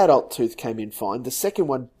 One adult tooth came in fine. The second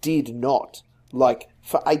one did not.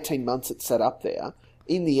 For 18 months it sat up there.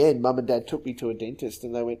 In the end, Mum and Dad took me to a dentist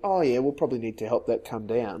and they went, oh yeah, we'll probably need to help that come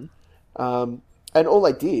down. And all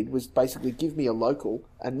they did was basically give me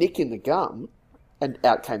a nick in the gum, and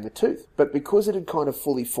out came the tooth. But because it had kind of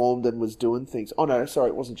fully formed and was doing things... Oh no, sorry,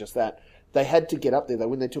 it wasn't just that. They had to get up there, though.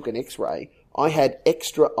 When they took an x-ray, I had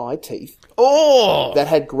extra eye teeth that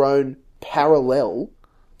had grown parallel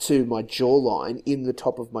to my jawline in the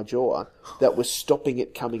top of my jaw that was stopping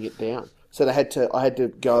it coming down. So I had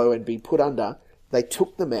to go and be put under. They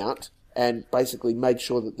took them out and basically made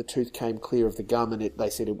sure that the tooth came clear of the gum, and they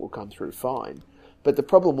said it will come through fine. But the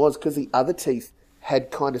problem was, because the other teeth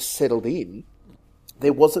had kind of settled in,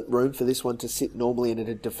 there wasn't room for this one to sit normally, and it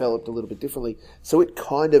had developed a little bit differently. So it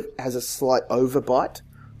kind of has a slight overbite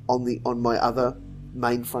on my other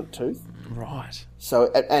main front tooth. Right.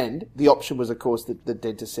 So, and the option was, of course, that the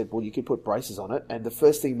dentist said, well, you could put braces on it. And the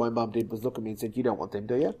first thing my mum did was look at me and said, you don't want them,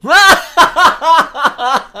 do you? And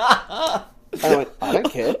I went, I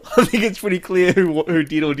don't care. I think it's pretty clear who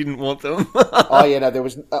did or didn't want them. Oh, yeah, no, there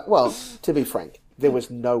was... well, to be frank, there was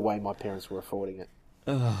no way my parents were affording it.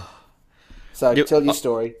 So tell your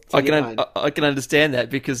story. I can understand that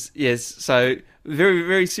because, yes, so very,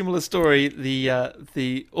 very similar story. The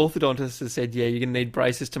orthodontist has said, yeah, you're going to need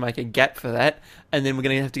braces to make a gap for that. And then we're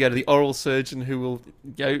going to have to go to the oral surgeon who will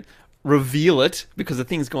reveal it because the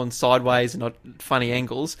thing's gone sideways and not funny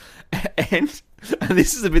angles. And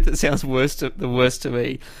this is the bit that sounds the worst to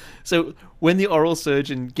me. So when the oral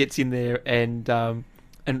surgeon gets in there and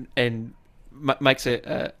makes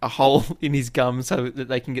a hole in his gum so that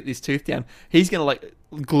they can get this tooth down, he's going to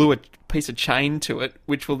glue a piece of chain to it,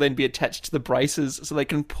 which will then be attached to the braces so they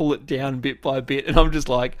can pull it down bit by bit. And I'm just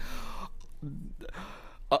like,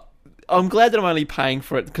 I'm glad that I'm only paying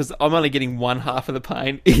for it because I'm only getting one half of the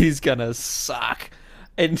pain. It is going to suck.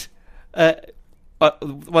 And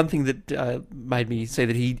one thing that made me see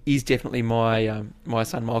that he is definitely my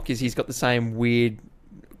son Mark is he's got the same weird,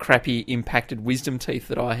 crappy impacted wisdom teeth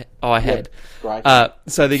that I had. Yep, right.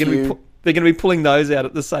 So they're going to be pulling those out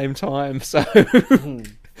at the same time. So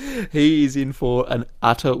he is in for an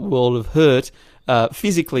utter world of hurt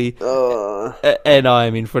physically, and I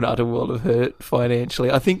am in for an utter world of hurt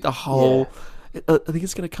financially. I think the whole, I think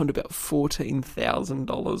it's going to come to about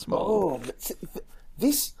 $14,000 more. Oh,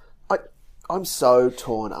 I'm so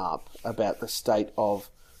torn up about the state of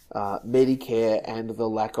Medicare and the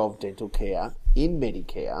lack of dental care in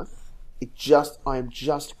Medicare. I am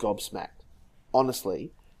just gobsmacked,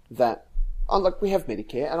 honestly, that we have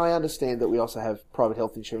Medicare, and I understand that we also have private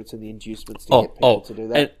health insurance and the inducements to get people to do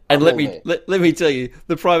that. And let me tell you,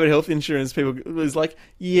 the private health insurance people was like,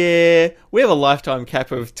 yeah, we have a lifetime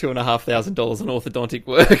cap of $2,500 on orthodontic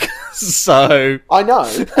work. So I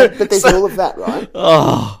know, but there's all of that, right?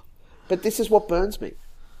 Oh. But this is what burns me.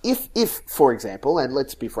 if, for example, and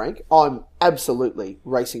let's be frank, I'm absolutely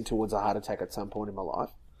racing towards a heart attack at some point in my life.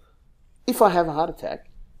 If I have a heart attack,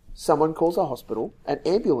 someone calls a hospital,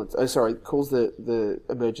 calls the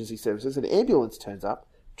emergency services, an ambulance turns up,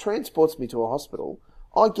 transports me to a hospital,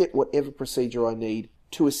 I get whatever procedure I need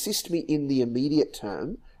to assist me in the immediate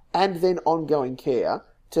term, and then ongoing care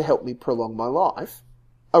to help me prolong my life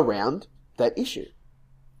around that issue.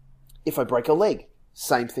 If I break a leg,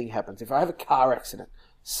 same thing happens. If I have a car accident,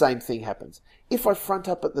 same thing happens. If I front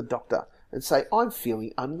up at the doctor and say, I'm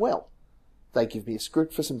feeling unwell, they give me a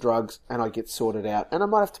script for some drugs and I get sorted out. And I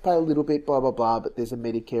might have to pay a little bit, blah, blah, blah, but there's a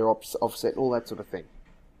Medicare offset and all that sort of thing.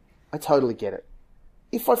 I totally get it.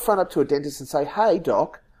 If I front up to a dentist and say, hey,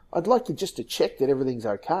 doc, I'd like you just to check that everything's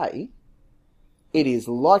okay, it is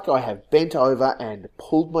like I have bent over and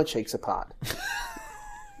pulled my cheeks apart.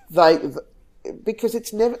 Because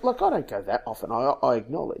it's never, like, I don't go that often, I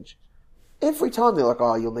acknowledge. Every time they're like,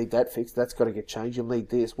 oh, you'll need that fixed, that's got to get changed, you'll need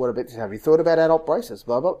this, what about this, have you thought about adult braces,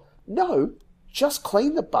 blah, blah. No, just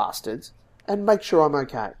clean the bastards and make sure I'm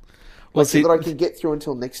okay. Well, so that I can get through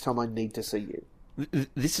until next time I need to see you.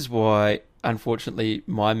 This is why, unfortunately,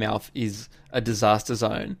 my mouth is a disaster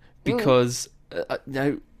zone, because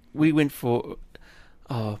we went for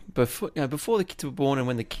before the kids were born and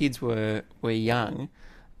when the kids were young.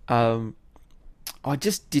 I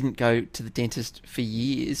just didn't go to the dentist for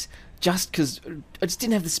years, just because I just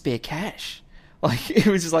didn't have the spare cash. Like, it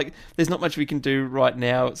was just like, there's not much we can do right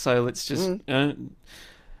now, so let's just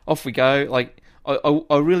off we go. Like,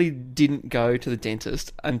 I really didn't go to the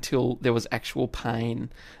dentist until there was actual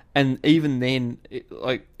pain. And even then,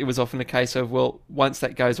 it was often a case of, well, once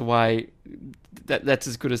that goes away, that's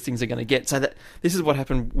as good as things are going to get. So this is what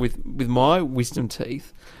happened with my wisdom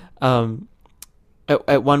teeth.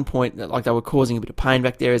 At one point, like, they were causing a bit of pain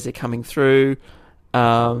back there as they're coming through.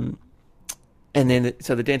 And then,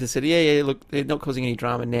 so the dentist said, yeah, look, they're not causing any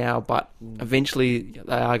drama now, but eventually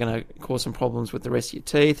they are going to cause some problems with the rest of your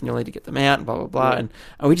teeth, and you'll need to get them out, and blah, blah, blah. Yeah. And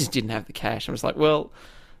we just didn't have the cash. I was like, well,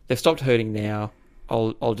 they've stopped hurting now.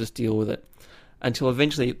 I'll just deal with it. Until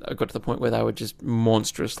eventually I got to the point where they were just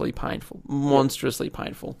monstrously painful.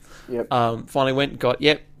 Yep. Finally went and got,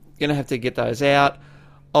 you're going to have to get those out.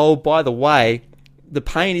 Oh, by the way, the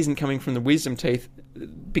pain isn't coming from the wisdom teeth,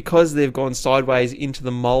 because they've gone sideways into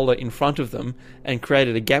the molar in front of them and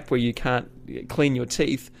created a gap where you can't clean your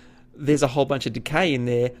teeth. There's a whole bunch of decay in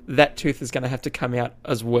there. That tooth is going to have to come out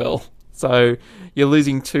as well. So you're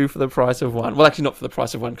losing two for the price of one. Well, actually not for the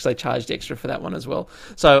price of one, because they charged extra for that one as well.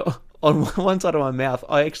 So on one side of my mouth,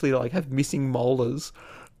 I actually have missing molars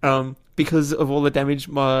because of all the damage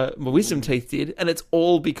my wisdom teeth did. And it's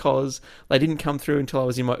all because they didn't come through until I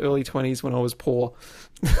was in my early 20s when I was poor.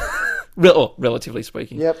 Relatively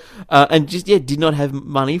speaking. Yep. And just, did not have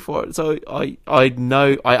money for it. So I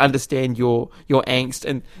know, I understand your angst.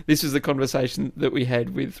 And this was the conversation that we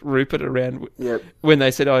had with Rupert around when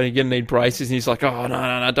they said, oh, you're going to need braces. And he's like, oh, no,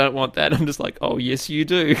 I don't want that. I'm just like, oh, yes, you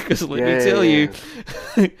do. Because let me tell you,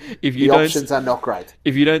 if you the options are not great.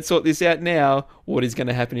 If you don't sort this out now, what is going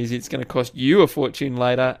to happen is it's going to cost you a fortune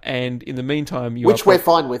later. And in the meantime, which we're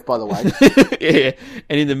fine with, by the way. Yeah.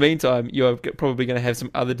 And in the meantime, you're probably going to have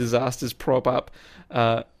some other disasters prop up.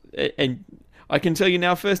 And I can tell you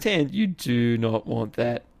now firsthand, you do not want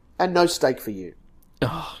that. And no steak for you.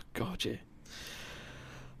 Oh, God, yeah.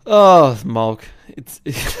 Oh, Mulk. It's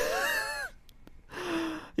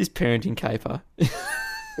his parenting caper.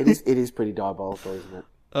 It is pretty diabolical, isn't it?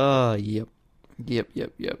 Oh, yep.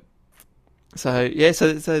 So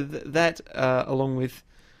that along with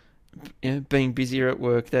being busier at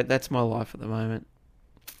work, that's my life at the moment.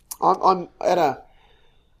 I'm at a.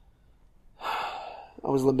 I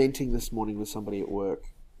was lamenting this morning with somebody at work,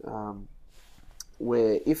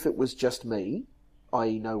 where if it was just me,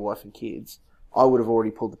 i.e. no wife and kids, I would have already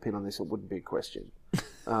pulled the pin on this. It wouldn't be a question.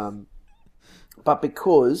 But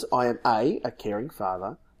because I am a caring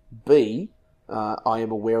father, B, I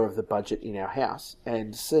am aware of the budget in our house,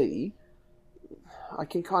 and C, I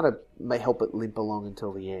can kind of may help it limp along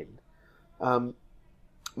until the end.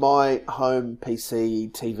 My home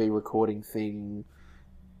PC, TV recording thing,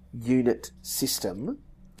 unit system.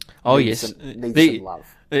 Oh, needs some love.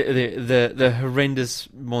 The horrendous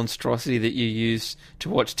monstrosity that you use to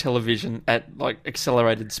watch television at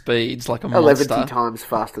accelerated speeds, like a monster. 11 times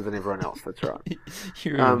faster than everyone else. That's right.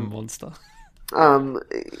 You're a monster.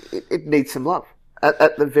 It needs some love.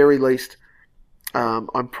 At the very least,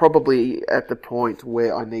 I'm probably at the point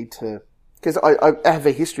where I need to, because I have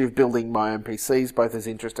a history of building my own PCs, both as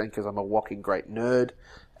interesting because I'm a whacking great nerd,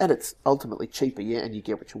 and it's ultimately cheaper, and you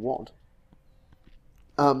get what you want.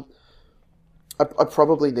 I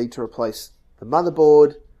probably need to replace the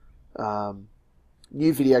motherboard,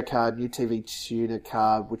 New video card, new TV tuner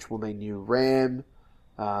card, which will mean new RAM,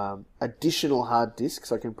 additional hard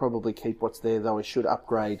disks. I can probably keep what's there, though I should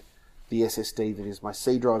upgrade the SSD that is my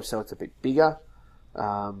C drive so it's a bit bigger.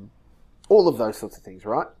 All of those sorts of things,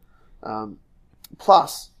 right?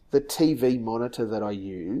 Plus, the TV monitor that I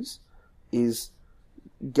use is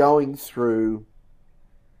going through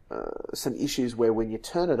some issues where when you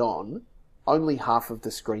turn it on, only half of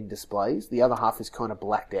the screen displays. The other half is kind of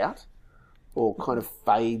blacked out or kind of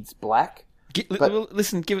fades black.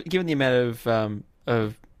 Listen, given the amount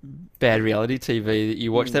of bad reality TV that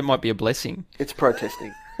you watch, that might be a blessing. It's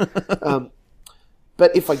protesting.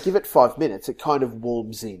 But if I give it 5 minutes, it kind of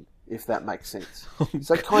warms in, if that makes sense.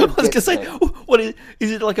 So it kind of I was going to say, there. what is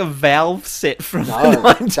it like a valve set from the No,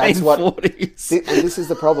 that's 1940s? And this is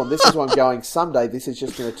the problem. This is why I'm going, someday this is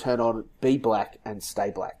just going to turn on, be black, and stay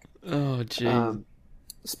black. Oh, jeez.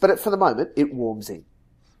 But for the moment, it warms in.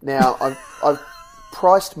 Now, I've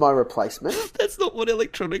priced my replacement. That's not what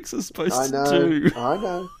electronics is supposed I know, to do. I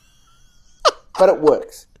know. But it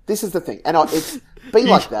works. This is the thing. And it's been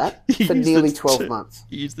like that for nearly 12 months.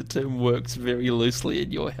 You use the term works very loosely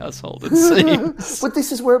in your household, it seems. But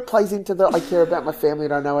this is where it plays into the I care about my family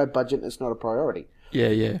and I know our budget and it's not a priority.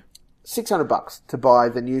 Yeah. $600 to buy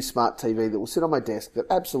the new smart TV that will sit on my desk that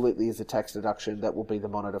absolutely is a tax deduction that will be the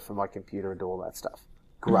monitor for my computer and do all that stuff.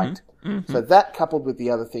 Great. Mm-hmm. So that coupled with the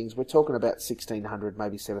other things, we're talking about $1,600,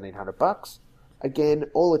 maybe $1,700. Again,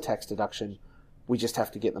 all a tax deduction. We just have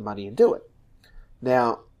to get the money and do it.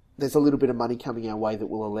 Now, there's a little bit of money coming our way that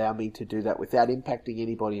will allow me to do that without impacting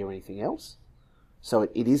anybody or anything else. So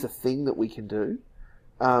it is a thing that we can do.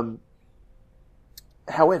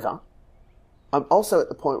 However, I'm also at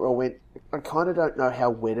the point where I kind of don't know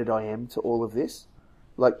how wedded I am to all of this.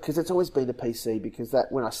 Like, because it's always been a PC, because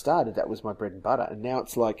that when I started, that was my bread and butter. And now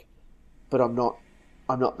it's like, but I'm not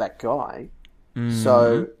that guy. Mm-hmm.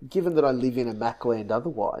 So given that I live in a Mac land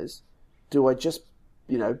otherwise, do I just,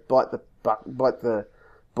 bite the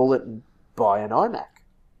bullet and buy an iMac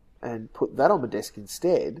and put that on my desk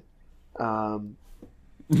instead?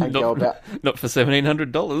 And go about not for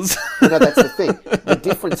 $1,700. No, that's the thing. The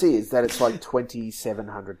difference is that it's like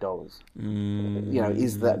 $2,700.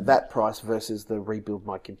 Is that price versus the rebuild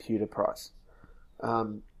my computer price.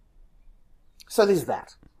 So there's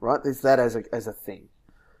that, right? There's that as a thing.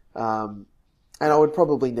 And I would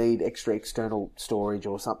probably need extra external storage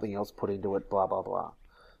or something else put into it. Blah blah blah.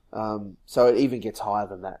 So it even gets higher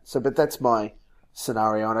than that. But that's my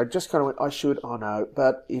scenario, and I just kind of went, I should, oh no,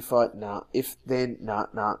 but if then,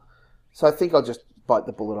 nah. So I think I'll just bite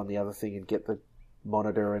the bullet on the other thing and get the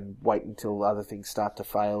monitor and wait until other things start to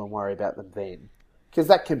fail and worry about them then. Because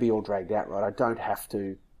that can be all dragged out, right? I don't have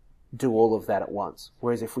to do all of that at once.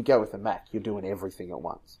 Whereas if we go with a Mac, you're doing everything at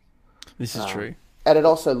once. This is true. And it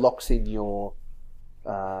also locks in your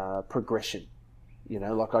progression.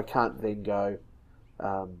 Like I can't then go,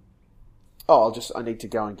 I need to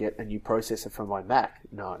go and get a new processor for my Mac.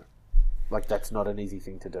 No. Like, that's not an easy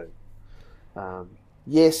thing to do.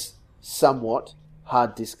 Yes, somewhat.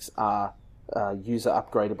 Hard disks are user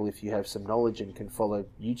upgradable if you have some knowledge and can follow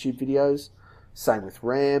YouTube videos. Same with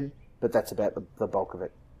RAM, but that's about the bulk of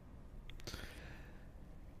it.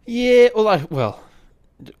 Yeah, I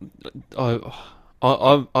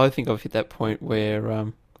think I've hit that point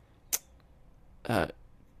where the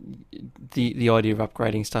idea of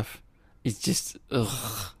upgrading stuff is just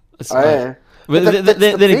yeah. But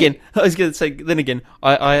then again, I was going to say,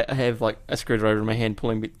 I have like a screwdriver in my hand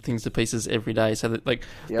pulling things to pieces every day, so that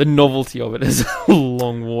the novelty of it is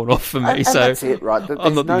long worn off for me. And so that's it, right? There's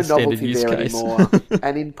I'm not no the standard novelty use there case. anymore.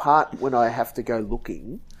 And in part, when I have to go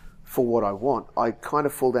looking for what I want, I kind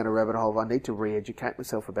of fall down a rabbit hole. I need to re-educate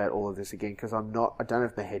myself about all of this again, because I don't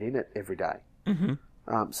have my head in it every day. Mm-hmm.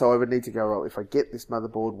 So I would need to go, well, if I get this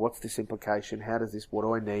motherboard, what's this implication? How does this, what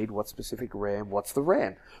do I need? What specific RAM? What's the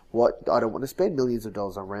RAM? I don't want to spend millions of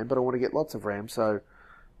dollars on RAM, but I want to get lots of RAM. So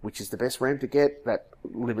which is the best RAM to get? That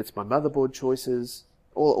limits my motherboard choices.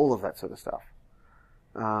 All of that sort of stuff.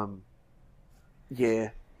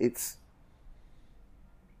 It's...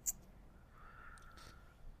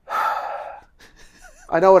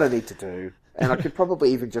 I know what I need to do, and I could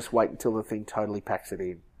probably even just wait until the thing totally packs it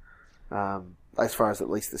in. As far as at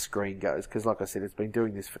least the screen goes, because like I said, it's been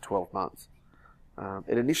doing this for 12 months.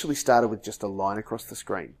 It initially started with just a line across the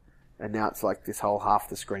screen, and now it's like this whole half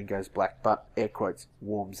the screen goes black, but, air quotes,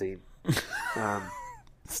 warms in.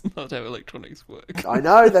 It's not how electronics work. I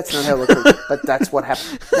know that's not how electronics work, but that's what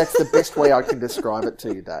happened. That's the best way I can describe it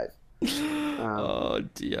to you, Dave. Oh,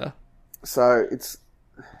 dear. So, it's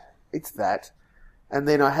that. And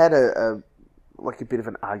then I had a bit of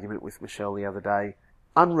an argument with Michelle the other day,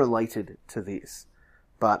 unrelated to this,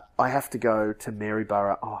 but I have to go to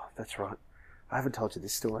Maryborough. Oh, that's right. I haven't told you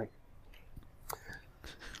this story.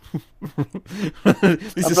 I'm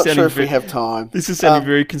not sure if we have time. This is sounding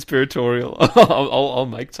very conspiratorial. I'll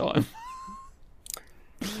make time.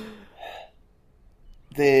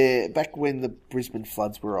 Back when the Brisbane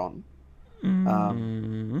floods were on,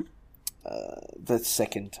 the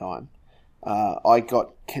second time, I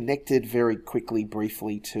got connected very quickly,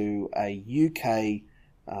 briefly, to a UK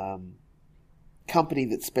company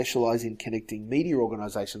that specialise in connecting media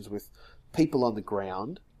organisations with people on the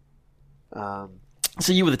ground.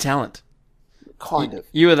 So you were the talent. Kind of.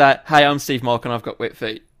 You were that, hey, I'm Steve Malk and I've got wet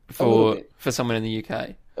feet for someone in the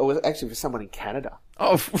UK. It was actually for someone in Canada.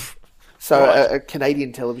 Oh, so right. a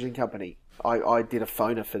Canadian television company. I did a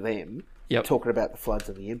phoner for them, talking about the floods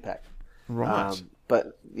and the impact. Right.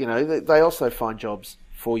 But, you know, they also find jobs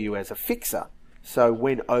for you as a fixer. So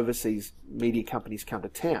when overseas media companies come to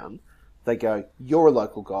town, they go, you're a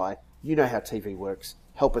local guy, you know how TV works,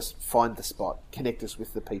 help us find the spot, connect us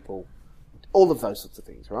with the people, all of those sorts of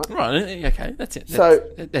things, right? Right, okay, that's it. So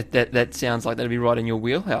that sounds like that'd be right in your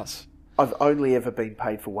wheelhouse. I've only ever been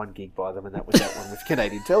paid for one gig by them, and that was that one with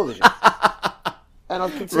Canadian television. And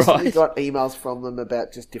I've consistently got emails from them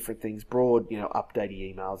about just different things, broad,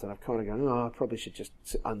 updating emails, and I've kind of gone, I probably should just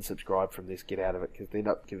unsubscribe from this, get out of it, because they're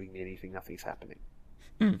not giving me anything, nothing's happening.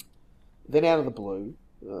 Then out of the blue,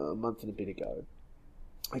 a month and a bit ago,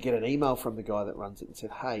 I get an email from the guy that runs it and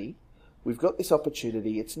said, hey, we've got this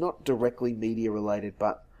opportunity. It's not directly media related,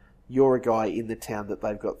 but you're a guy in the town that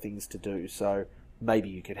they've got things to do, so maybe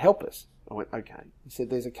you could help us. I went, okay. He said,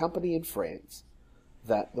 there's a company in France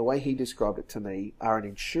that, the way he described it to me, are an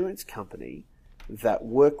insurance company that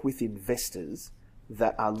work with investors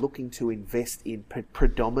that are looking to invest in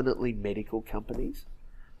predominantly medical companies.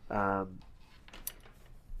 And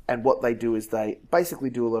what they do is they basically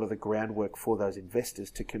do a lot of the groundwork for those investors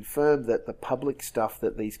to confirm that the public stuff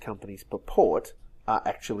that these companies purport are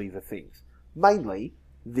actually the things. Mainly,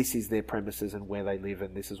 this is their premises and where they live,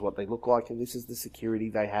 and this is what they look like, and this is the security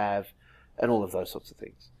they have, and all of those sorts of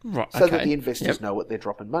things. Right, so that the investors know what they're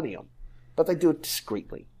dropping money on. But they do it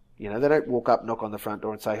discreetly. They don't walk up, knock on the front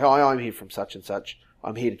door and say, hi, I'm here from such and such.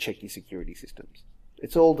 I'm here to check your security systems.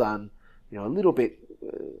 It's all done, a little bit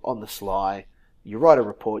on the sly. You write a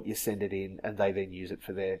report, you send it in, and they then use it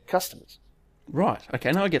for their customers. Right.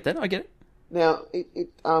 Okay. No, I get that. I get it. Now,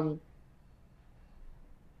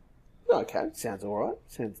 okay, sounds all right.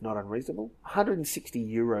 Sounds not unreasonable.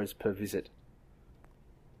 €160 per visit.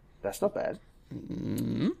 That's not bad.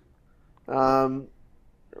 Mm-hmm.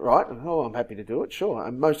 Right. Oh, I'm happy to do it. Sure.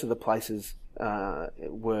 And most of the places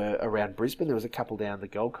were around Brisbane. There was a couple down the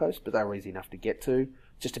Gold Coast, but they were easy enough to get to.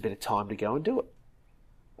 Just a bit of time to go and do it.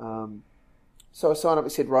 So I signed up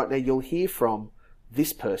and said, right, now you'll hear from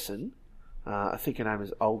this person, I think her name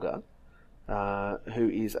is Olga, who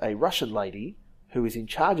is a Russian lady who is in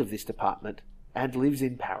charge of this department and lives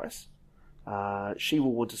in Paris. She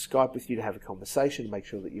will want to Skype with you to have a conversation, make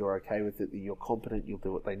sure that you're okay with it, that you're competent, you'll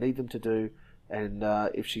do what they need them to do, and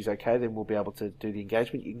if she's okay, then we'll be able to do the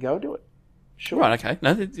engagement. You can go and do it. Sure. Right, okay.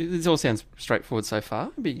 No, this all sounds straightforward so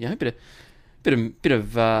far. Bit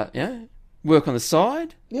of work on the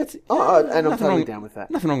side. Yeah. And I'm totally down with that.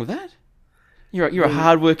 Nothing wrong with that. You're a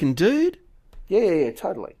hard-working dude. Yeah,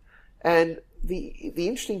 totally. And the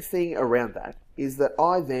interesting thing around that is that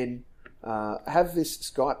I then have this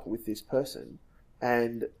Skype with this person,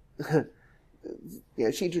 and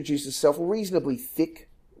she introduced herself, a reasonably thick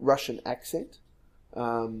Russian accent.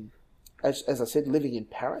 As I said, living in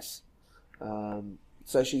Paris.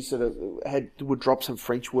 So she sort of would drop some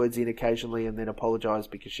French words in occasionally and then apologise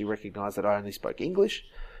because she recognised that I only spoke English.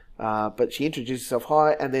 But she introduced herself,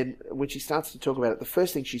 hi, and then when she starts to talk about it, the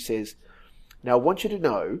first thing she says, now I want you to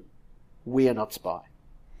know, we are not spy.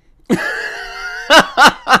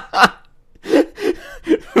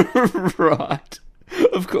 Right.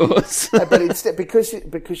 Of course. But instead, because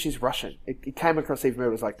she's Russian, it came across even more,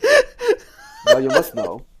 it was like, no, you must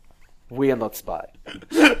know, we are not spy.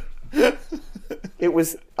 It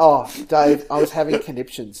was, Dave, I was having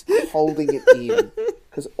conniptions, holding it in,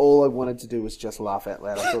 because all I wanted to do was just laugh out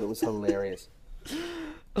loud. I thought it was hilarious.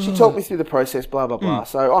 She talked me through the process, blah, blah, blah,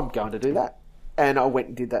 so I'm going to do that. And I went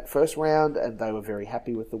and did that first round, and they were very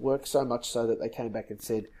happy with the work, so much so that they came back and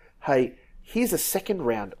said, hey, here's a second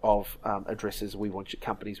round of addresses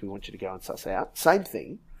companies we want you to go and suss out. Same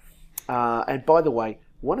thing. And by the way,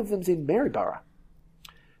 one of them's in Maryborough.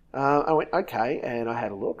 I went, okay, and I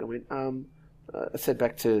had a look. I went, I said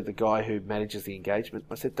back to the guy who manages the engagement,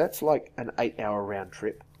 I said, that's like an 8-hour round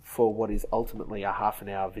trip for what is ultimately a half an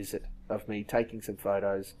hour visit of me taking some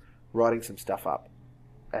photos, writing some stuff up.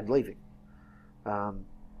 and leaving.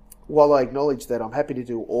 While I acknowledge that I'm happy to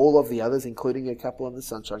do all of the others, including a couple on the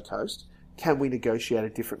Sunshine Coast, can we negotiate a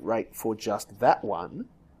different rate for just that one?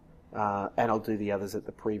 And I'll do the others at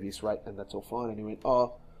the previous rate, and that's all fine. And he went,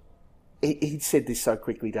 he'd said this so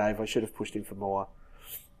quickly, Dave, I should have pushed him for more.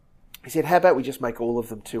 He said, how about we just make all of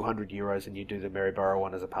them €200 and you do the Maryborough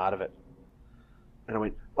one as a part of it? And I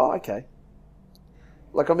went, oh, okay.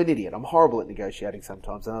 Like, I'm an idiot. I'm horrible at negotiating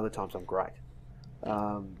sometimes, and other times I'm great.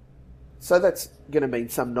 So that's going to mean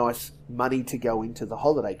some nice money to go into the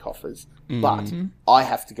holiday coffers, but I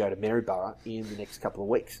have to go to Maryborough in the next couple of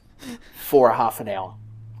weeks for a half an hour.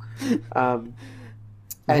 And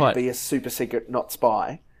be a super secret not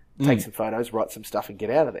spy, take some photos, write some stuff and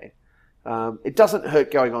get out of there. It doesn't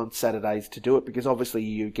hurt going on Saturdays to do it because obviously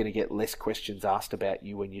you're going to get less questions asked about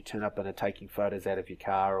you when you turn up and are taking photos out of your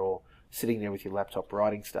car or sitting there with your laptop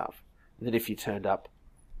writing stuff than if you turned up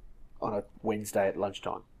on a Wednesday at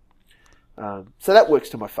lunchtime. So that works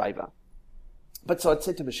to my favour. But so I'd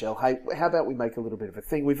said to Michelle, hey, how about we make a little bit of a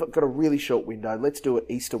thing? We've got a really short window. Let's do it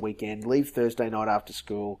Easter weekend. Leave Thursday night after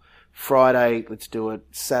school. Friday, let's do it.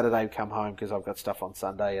 Saturday, come home because I've got stuff on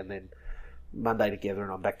Sunday. And then Monday together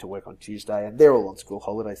and I'm back to work on Tuesday. And they're all on school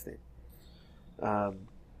holidays then.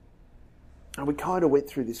 And we kind of went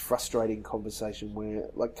through this frustrating conversation where,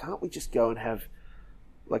 like, can't we just go and have,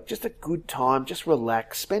 like, just a good time, just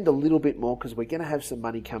relax, spend a little bit more because we're going to have some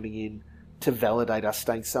money coming in to validate us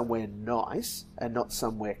staying somewhere nice and not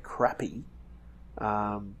somewhere crappy.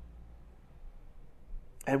 And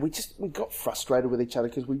we got frustrated with each other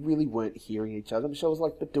because we really weren't hearing each other. Michelle was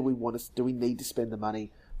like, but do we need to spend the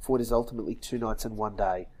money for what is ultimately 2 nights and 1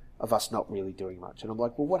 day of us not really doing much? And I'm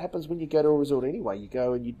like, well, what happens when you go to a resort anyway? You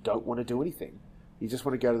go and you don't want to do anything. You just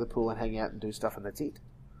want to go to the pool and hang out and do stuff and that's it.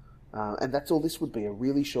 And that's all this would be, a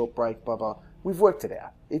really short break, blah, blah. We've worked it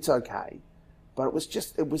out. It's okay. But it was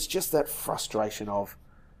just that frustration of,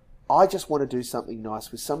 I just want to do something nice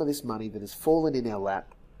with some of this money that has fallen in our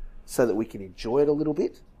lap so that we can enjoy it a little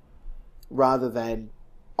bit, rather than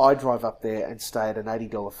I drive up there and stay at an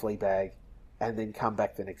 $80 flea bag and then come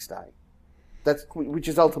back the next day. Which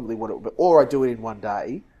is ultimately what it would be. Or I do it in 1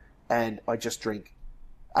 day and I just drink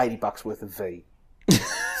 $80 worth of V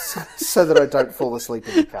so that I don't fall asleep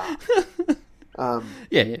in the car.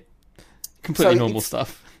 Yeah. Completely normal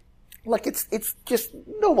stuff. Like, it's just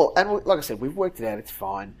normal. And like I said, we've worked it out. It's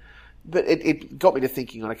fine. But it got me to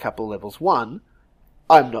thinking on a couple of levels. One,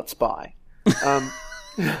 I'm not spy.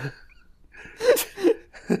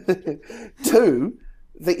 Two,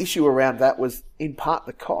 the issue around that was in part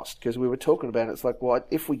the cost, because we were talking about it. It's like, well,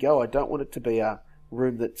 if we go, I don't want it to be a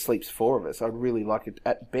room that sleeps 4 of us. I'd really like it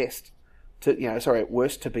at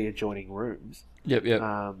worst to be adjoining rooms. Yep.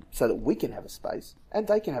 So that we can have a space and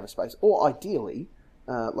they can have a space. Or ideally,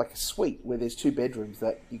 like a suite where there's 2 bedrooms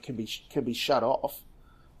that you can be shut off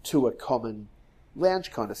to a common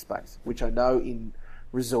lounge kind of space, which I know in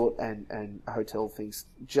resort and hotel things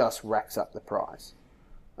just racks up the price.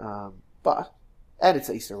 And it's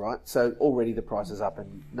Easter, right? So already the price is up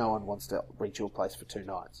and no one wants to rent your place for 2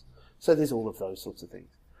 nights. So there's all of those sorts of things.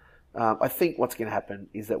 I think what's going to happen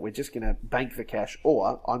is that we're just going to bank the cash,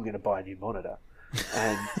 or I'm going to buy a new monitor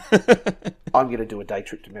and I'm going to do a day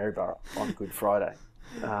trip to Maryborough on Good Friday.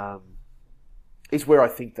 Is where I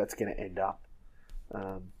think that's going to end up.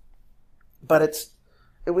 But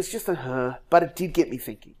it was just but it did get me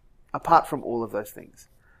thinking, apart from all of those things,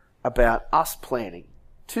 about us planning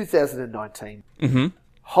 2019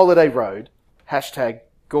 Holiday Road,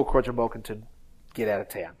 #Gork Roger Malkinton, get out of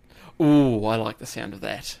town. Ooh, I like the sound of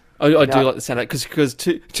that. I do like the sound of that because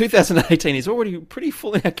 2018 is already pretty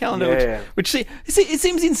full in our calendar, which it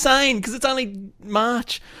seems insane because it's only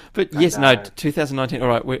March. But yes, no, 2019. All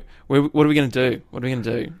right, what are we going to do? What are we going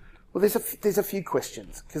to do? Well, there's a few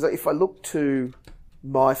questions, because if I look to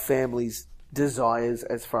my family's desires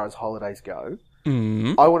as far as holidays go,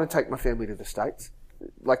 I want to take my family to the States.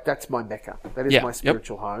 Like, that's my Mecca. That is my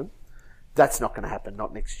spiritual home. That's not going to happen,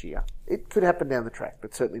 not next year. It could happen down the track,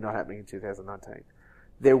 but certainly not happening in 2019.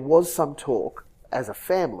 There was some talk as a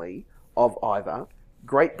family of either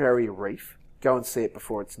Great Barrier Reef, go and see it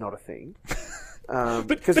before it's not a thing. But how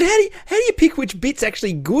do you pick which bit's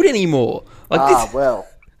actually good anymore? Like well,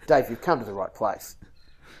 Dave, you've come to the right place.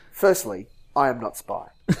 Firstly, I am not spy.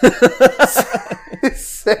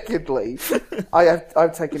 Secondly,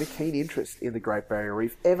 I've taken a keen interest in the Great Barrier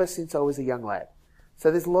Reef ever since I was a young lad.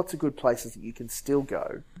 So there's lots of good places that you can still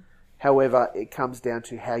go. However, it comes down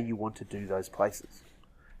to how you want to do those places.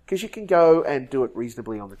 Because you can go and do it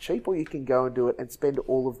reasonably on the cheap, or you can go and do it and spend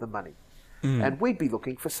all of the money. And we'd be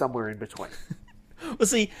looking for somewhere in between. Well,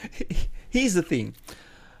 see, here's the thing.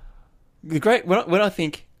 when I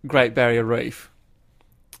think Great Barrier Reef,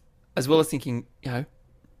 as well as thinking,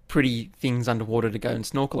 pretty things underwater to go and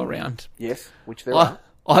snorkel around. Yes, which there are.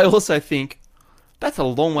 I also think that's a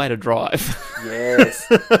long way to drive. Yes.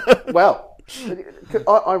 Well,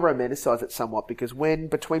 I romanticise it somewhat because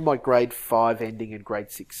between my grade 5 ending and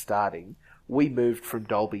grade 6 starting, we moved from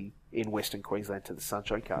Dalby in Western Queensland to the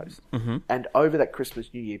Sunshine Coast. Mm-hmm. And over that Christmas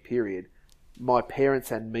New Year period, my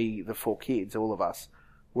parents and me, the 4 kids, all of us,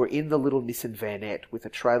 were in the little Nissan Vanette with a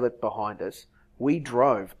trailer behind us. We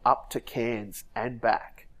drove up to Cairns and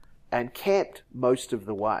back and camped most of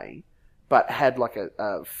the way, but had like a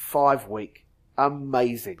 5-week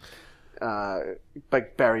amazing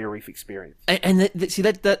Barrier Reef experience. And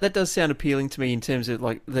that does sound appealing to me in terms of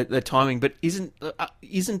like the timing, but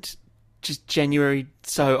isn't just January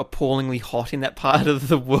so appallingly hot in that part of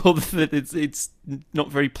the world that it's not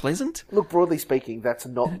very pleasant? Look, broadly speaking, that's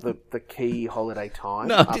not the key holiday time.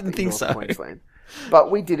 No, I didn't think North so. Queensland.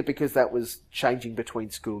 But we did it because that was changing between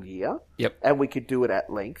school year. Yep. And we could do it at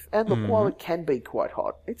length. And look, while it can be quite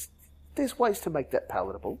hot, there's ways to make that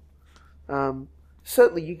palatable.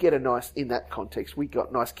 Certainly you get in that context, we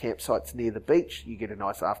got nice campsites near the beach. You get a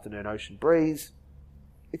nice afternoon ocean breeze.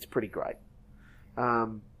 It's pretty great.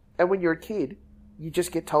 And when you're a kid, you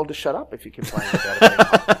just get told to shut up if you complain about it being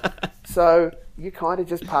hot. So you kind of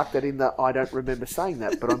just park that in the, I don't remember saying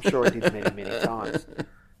that, but I'm sure I did many, many times.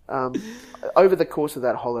 Over the course of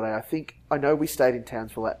that holiday, I know we stayed in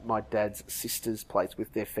Townsville at my dad's sister's place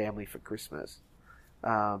with their family for Christmas.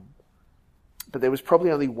 But there was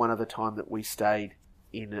probably only one other time that we stayed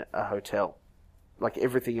in a hotel. Like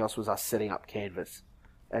everything else was us setting up canvas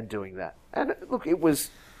and doing that. And look,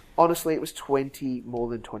 honestly, it was more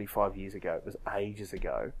than 25 years ago. It was ages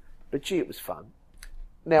ago. But gee, it was fun.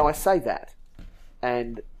 Now, I say that,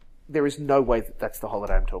 and there is no way that that's the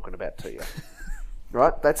holiday I'm talking about to you.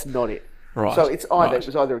 Right? That's not it. Right. So it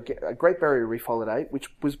was either a Great Barrier Reef holiday, which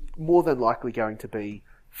was more than likely going to be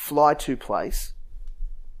fly to place,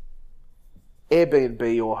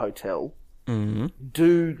 Airbnb or hotel,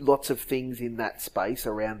 do lots of things in that space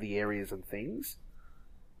around the areas and things,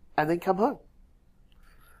 and then come home.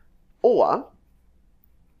 Or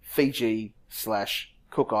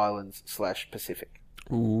Fiji/Cook Islands/Pacific.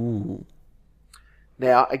 Ooh.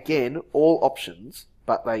 Now, again, all options,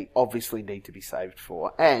 but they obviously need to be saved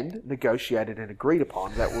for and negotiated and agreed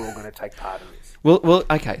upon that we're all going to take part in this. Well,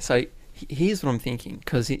 okay, so here's what I'm thinking,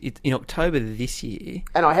 because in October this year...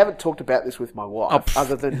 And I haven't talked about this with my wife,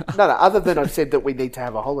 other than I've said that we need to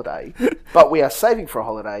have a holiday, but we are saving for a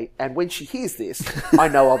holiday, and when she hears this, I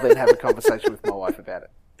know I'll then have a conversation with my wife about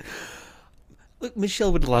it. Look,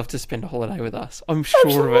 Michelle would love to spend a holiday with us. I'm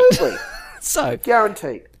sure Absolutely. of it. So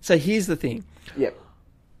guaranteed. So here's the thing. Yep.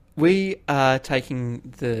 We are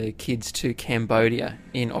taking the kids to Cambodia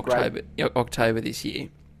in October this year.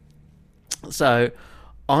 So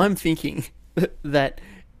I'm thinking that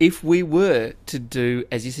if we were to do,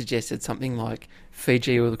 as you suggested, something like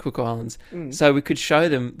Fiji or the Cook Islands, so we could show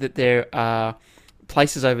them that there are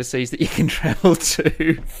places overseas that you can travel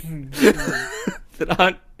to that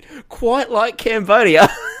aren't quite like Cambodia.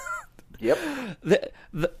 Yep.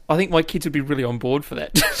 I think my kids would be really on board for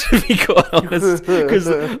that, to be quite honest, because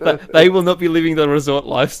they will not be living the resort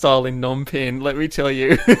lifestyle in Phnom Penh, let me tell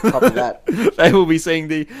you. Copy that. They will be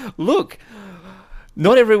seeing look,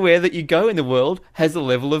 not everywhere that you go in the world has the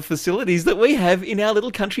level of facilities that we have in our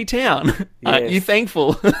little country town. Yes. Aren't you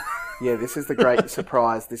thankful? Yeah, this is the great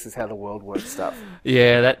surprise. This is how the world works stuff.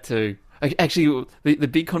 Yeah, that too. Actually, the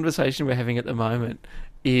big conversation we're having at the moment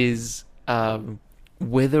is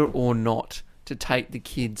whether or not to take the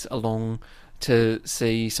kids along to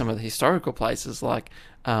see some of the historical places like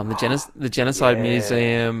the Genocide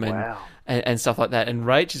Museum and stuff like that. And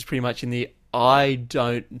Rach is pretty much in the I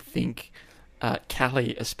don't think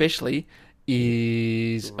Callie especially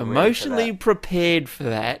is emotionally prepared for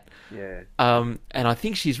that. Yeah. And I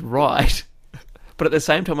think she's right. But at the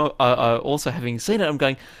same time, I also having seen it, I'm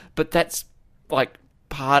going, but that's like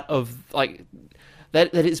part of like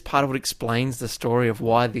that is part of what explains the story of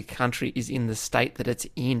why the country is in the state that it's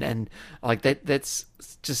in, and like that's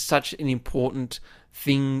just such an important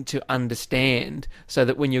thing to understand, so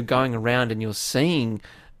that when you're going around and you're seeing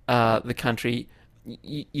the country,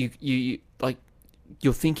 you like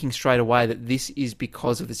you're thinking straight away that this is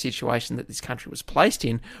because of the situation that this country was placed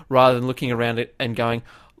in, rather than looking around it and going,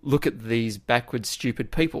 look at these backwards, stupid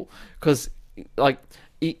people. Because like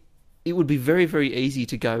it would be very, very easy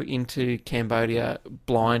to go into Cambodia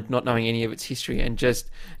blind, not knowing any of its history, and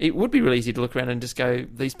it would be really easy to look around and just go,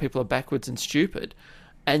 these people are backwards and stupid.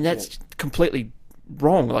 And that's completely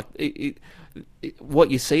wrong. Like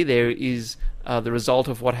what you see there is the result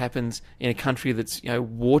of what happens in a country that's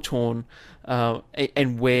war torn,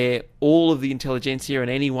 and where all of the intelligentsia and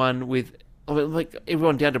anyone with, like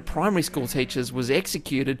everyone down to primary school teachers, was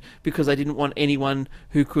executed because they didn't want anyone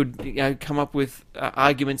who could come up with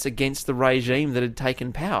arguments against the regime that had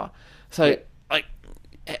taken power. So, like,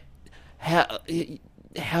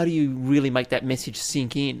 how do you really make that message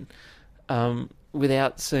sink in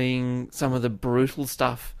without seeing some of the brutal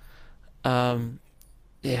stuff? I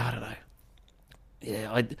don't know.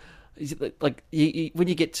 Like when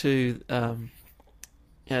you get to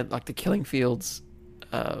like the Killing Fields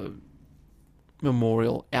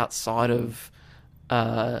memorial outside of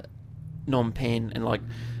Phnom Penh, and like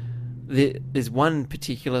there's one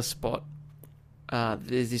particular spot.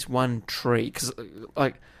 There's this one tree, because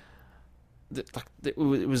it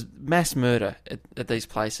was mass murder at these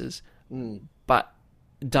places, but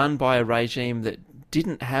done by a regime that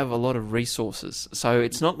didn't have a lot of resources. So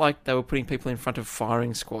it's not like they were putting people in front of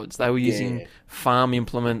firing squads. They were using farm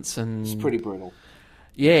implements, and it's pretty brutal.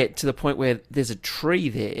 Yeah, to the point where there's a tree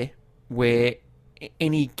there where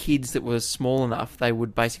any kids that were small enough, they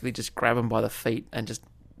would basically just grab them by the feet and just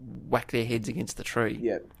whack their heads against the tree.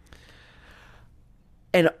 Yeah.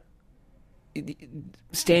 And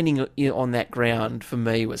standing on that ground for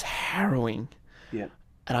me was harrowing. Yeah.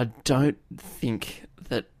 And I don't think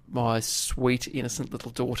that my sweet, innocent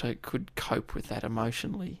little daughter could cope with that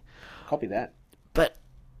emotionally. Copy that. But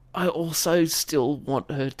I also still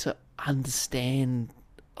want her to understand.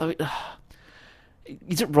 I mean,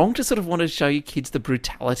 is it wrong to sort of want to show your kids the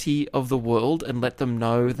brutality of the world and let them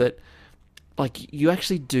know that, like, you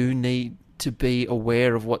actually do need to be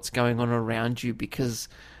aware of what's going on around you? Because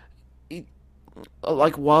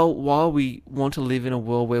like while we want to live in a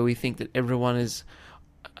world where we think that everyone's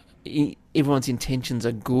intentions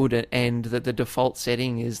are good, and that the default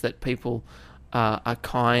setting is that people are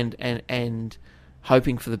kind and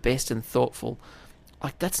hoping for the best and thoughtful,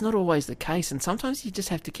 like, that's not always the case. And sometimes you just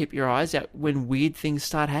have to keep your eyes out when weird things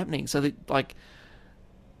start happening, so that, like,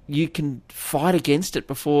 you can fight against it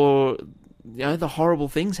before the horrible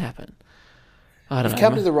things happen. I don't know. You've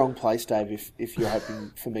come to the wrong place, Dave, if you're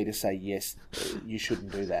hoping for me to say yes, you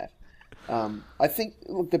shouldn't do that. I think,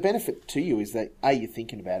 look, the benefit to you is that A, you're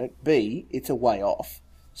thinking about it, B, it's a way off,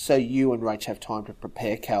 so you and Rach have time to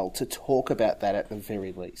prepare Cal to talk about that at the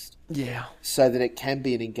very least. Yeah. So that it can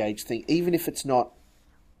be an engaged thing, even if it's not.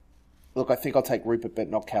 Look, I think I'll take Rupert but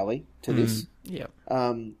not Callie to this. Yeah.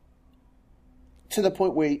 To the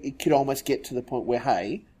point where it could almost get to the point where,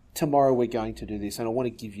 hey, tomorrow we're going to do this, and I want to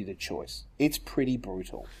give you the choice. It's pretty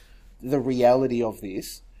brutal. The reality of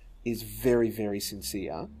this is very, very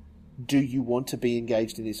sincere. Do you want to be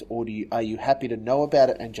engaged in this, or are you happy to know about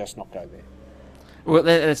it and just not go there? Well,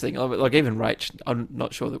 that's the thing. Like, even Rach, I'm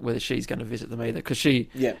not sure whether she's going to visit them either, because she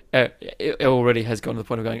already has gone to the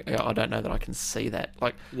point of going, I don't know that I can see that.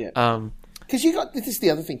 Like, because this is the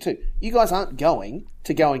other thing too. You guys aren't going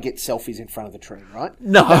to go and get selfies in front of the tree, right?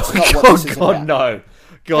 No, that's not what this is about. No,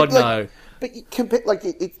 God, no. But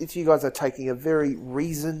it's you guys are taking a very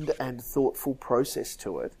reasoned and thoughtful process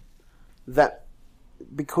to it. That,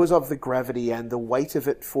 because of the gravity and the weight of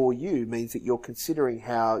it for you, means that you're considering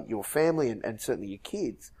how your family and certainly your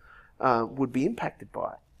kids would be impacted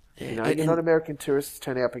by it. Yeah, you're not American tourists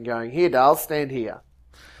turning up and going, "Here, Dale, stand here."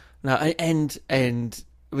 No, and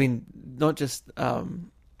I mean, not just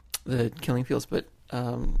the Killing Fields, but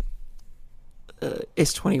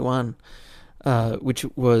S21, which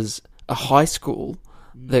was a high school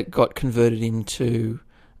that got converted into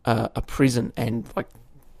a prison and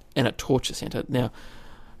a torture centre. Now,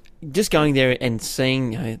 just going there and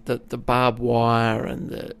seeing the barbed wire and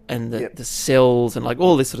the cells and like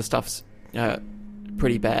all this sort of stuff's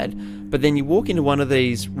pretty bad. But then you walk into one of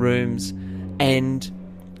these rooms, and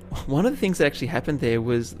one of the things that actually happened there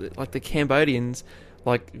was that, like, the Cambodians,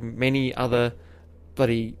 like many other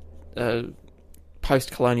bloody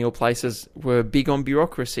post-colonial places, were big on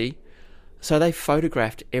bureaucracy, so they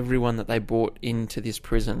photographed everyone that they brought into this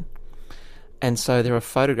prison. And so there are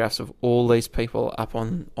photographs of all these people up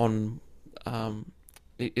on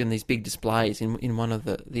in these big displays in one of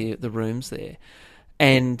the rooms there.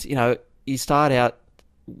 And, you start out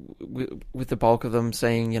with the bulk of them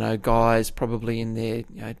seeing, guys probably in their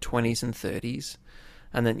 20s and 30s.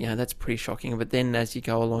 And then, that's pretty shocking. But then as you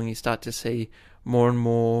go along, you start to see more and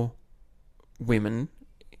more women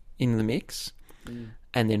in the mix.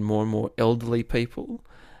 And then more and more elderly people.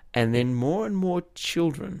 And then more and more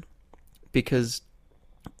children. Because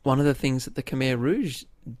one of the things that the Khmer Rouge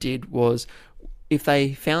did was, if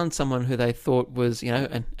they found someone who they thought was,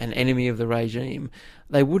 an enemy of the regime,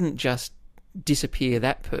 they wouldn't just disappear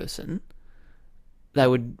that person, they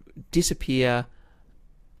would disappear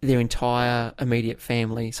their entire immediate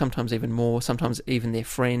family, sometimes even more, sometimes even their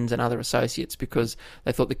friends and other associates, because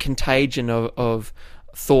they thought the contagion of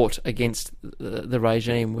thought against the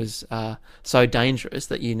regime was so dangerous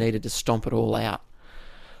that you needed to stomp it all out.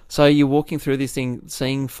 So you're walking through this thing,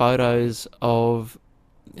 seeing photos of,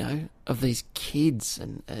 you know, of these kids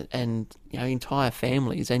and you know, entire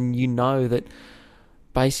families, and you know that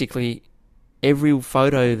basically every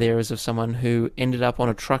photo there is of someone who ended up on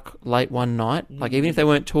a truck late one night. Like, even if they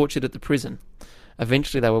weren't tortured at the prison,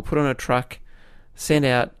 eventually they were put on a truck, sent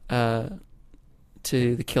out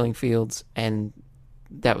to the killing fields, and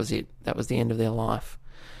that was it. That was the end of their life.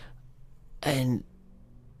 And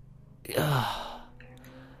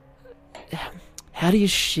how do you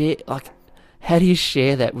share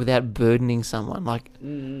that without burdening someone? Like,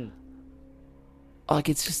 like,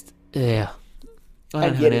 it's just, yeah.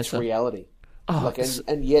 And yet it's reality. Oh, like,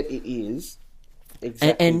 and yet it is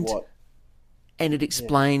exactly what. And it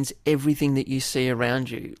explains everything that you see around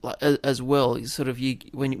you, like, as well. Sort of,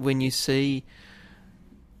 when you see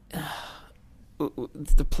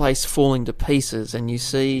the place falling to pieces, and you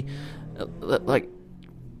see like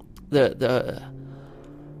the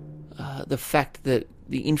fact that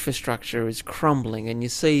the infrastructure is crumbling, and you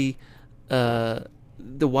see the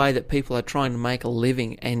way that people are trying to make a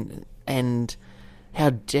living, and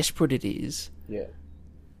how desperate it is. Yeah.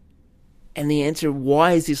 And the answer,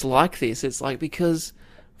 why is this like this? It's like, because,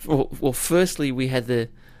 well, firstly, we had the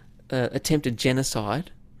attempted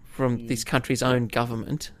genocide from this country's own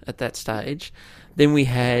government at that stage. Then we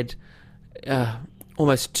had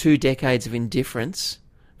almost 2 decades of indifference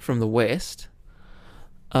from the West.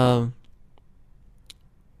 And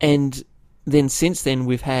then since then,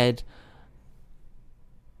 we've had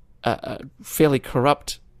a fairly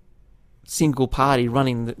corrupt single party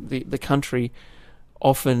running the country,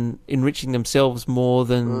 often enriching themselves more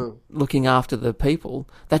than looking after the people.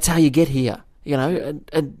 That's how you get here, you know.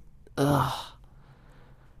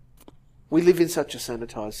 We live in such a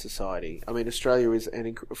sanitised society. I mean, Australia is,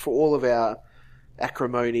 for all of our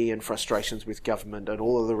acrimony and frustrations with government and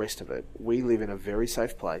all of the rest of it, we live in a very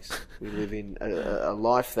safe place. We live in a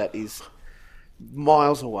life that is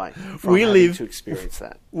miles away from having to experience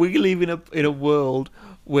that. We live in a world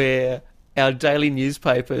where our daily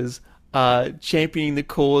newspapers are championing the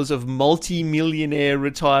cause of multi-millionaire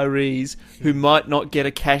retirees who might not get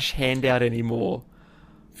a cash handout anymore.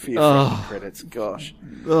 For your franking credits, gosh.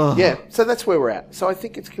 Yeah, so that's where we're at. So I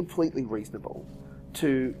think it's completely reasonable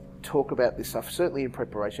to talk about this stuff, certainly in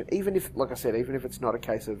preparation, even if, like I said, even if it's not a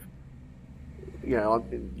case of, you know,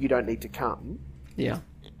 you don't need to come. Yeah.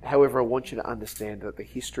 However, I want you to understand that the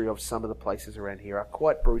history of some of the places around here are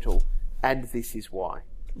quite brutal, and this is why.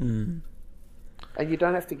 And you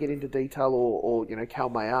don't have to get into detail or you know, Cal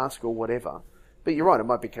may ask or whatever. But you're right, it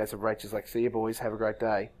might be a case of Rachel's like, see you boys, have a great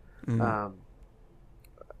day.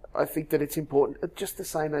 I think that it's important, just the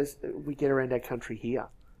same as we get around our country here.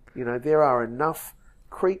 You know, there are enough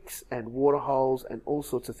creeks and waterholes and all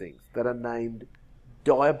sorts of things that are named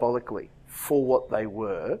diabolically for what they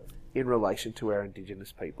were in relation to our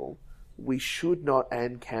Indigenous people. We should not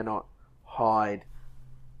and cannot hide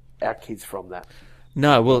our kids from that.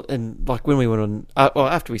 No, well, and like when we went on,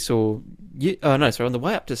 after we saw you, on the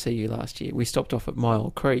way up to see you last year, we stopped off at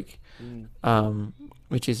Myall Creek,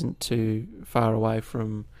 which isn't too far away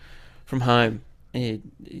from home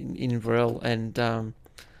in Inverell, and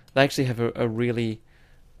they actually have a really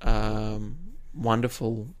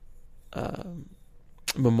wonderful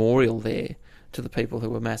memorial there to the people who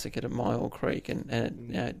were massacred at Myall Creek, and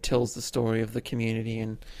it tells the story of the community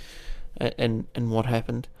and what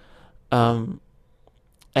happened.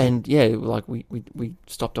 And yeah, like we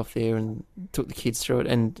stopped off there and took the kids through it,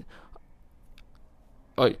 and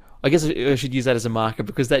I guess I should use that as a marker,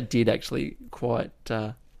 because that did actually quite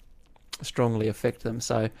strongly affect them.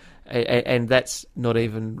 So, and that's not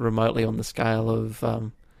even remotely on the scale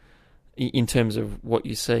of in terms of what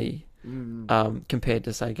you see, compared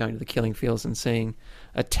to, say, going to the killing fields and seeing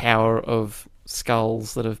a tower of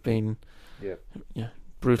skulls that have been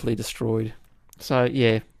brutally destroyed. So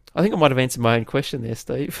yeah. I think I might have answered my own question there,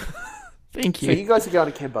 Steve. Thank you. So you guys are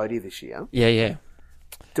going to Cambodia this year. Yeah.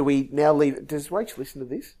 Do we now leave? Does Rach listen to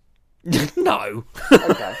this? No.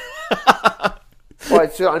 Okay. Well,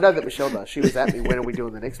 so I know that Michelle does. She was at me. When are we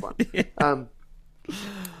doing the next one? Yeah.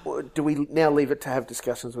 Do we now leave it to have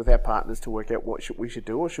discussions with our partners to work out what we should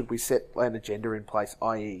do, or should we set an agenda in place,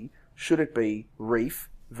 i.e., should it be Reef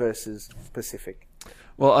versus Pacific?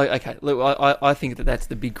 Well, okay. Look, I think that's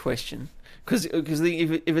the big question. Because if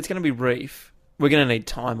it's going to be Reef, we're going to need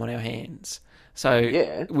time on our hands. So,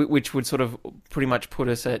 Yeah. which would sort of pretty much put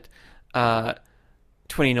us at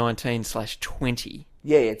 2019/20.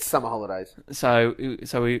 Yeah, it's summer holidays. So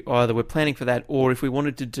we either we're planning for that, or if we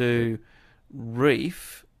wanted to do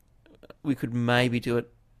Reef, we could maybe do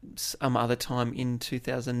it some other time in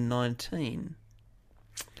 2019.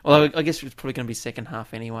 Although I guess it's probably going to be second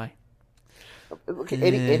half anyway. Look,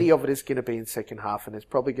 any of it is going to be in second half, and it's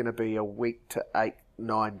probably going to be a week to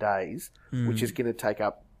 8-9 days, which is going to take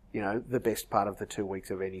up, the best part of the 2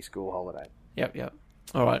 weeks of any school holiday. Yep.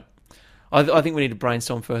 All right. I think we need to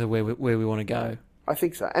brainstorm further where we want to go. I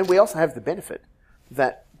think so. And we also have the benefit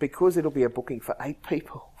that because it'll be a booking for 8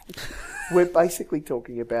 people, we're basically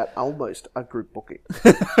talking about almost a group booking.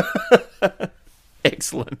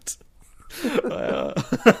 Excellent. Well,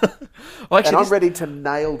 actually, and I'm ready to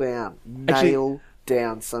nail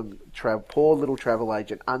down some poor little travel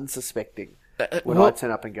agent, unsuspecting, when I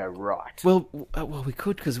turn up and go, right. Well, we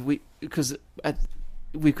could, because we could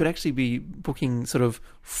actually be booking sort of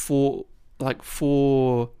four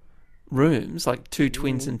rooms, like 2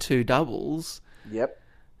 twins and 2 doubles. Yep.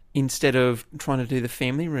 Instead of trying to do the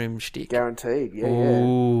family room shtick. Guaranteed, yeah.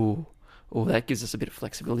 Oh, that gives us a bit of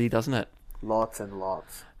flexibility, doesn't it? Lots and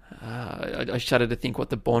lots. I shudder to think what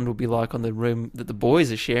the bond will be like on the room that the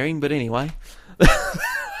boys are sharing, but anyway.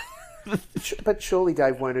 But surely,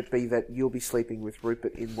 Dave, won't it be that you'll be sleeping with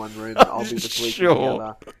Rupert in one room and I'll be with Luke in the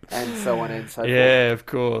other, and so on and so forth? Yeah, of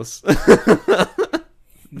course. Yeah,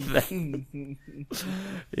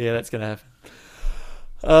 that's going to happen.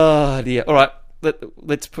 Oh, dear. All right,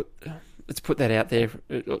 let's put that out there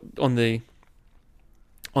on the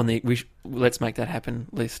let's make that happen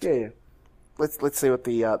list. Yeah. Let's see what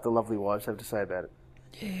the lovely wives have to say about it.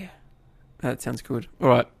 Yeah, that sounds good. All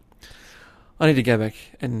right, I need to go back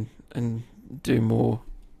and do more.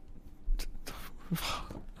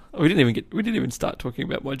 We didn't even start talking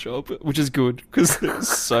about my job, which is good because there's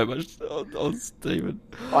so much on Stephen.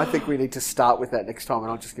 I think we need to start with that next time,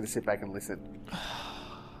 and I'm just going to sit back and listen.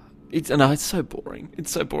 It's so boring.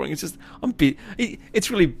 It's so boring. It's just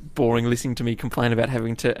it's really boring listening to me complain about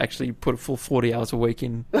having to actually put a full 40 hours a week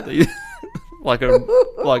in, like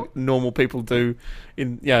normal people do.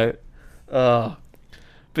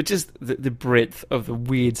 But just the breadth of the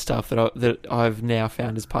weird stuff that I've now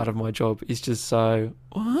found as part of my job is just so.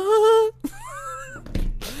 What?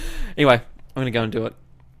 Anyway, I'm going to go and do it.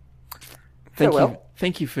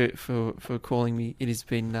 Thank you for calling me. It has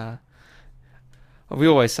been. We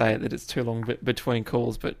always say that it's too long between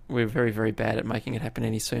calls, but we're very, very bad at making it happen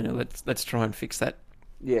any sooner. Let's try and fix that.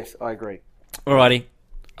 Yes, I agree. Alrighty.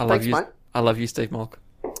 Thanks, mate. I love you, Steve Malk.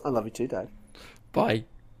 I love you too, Dave. Bye.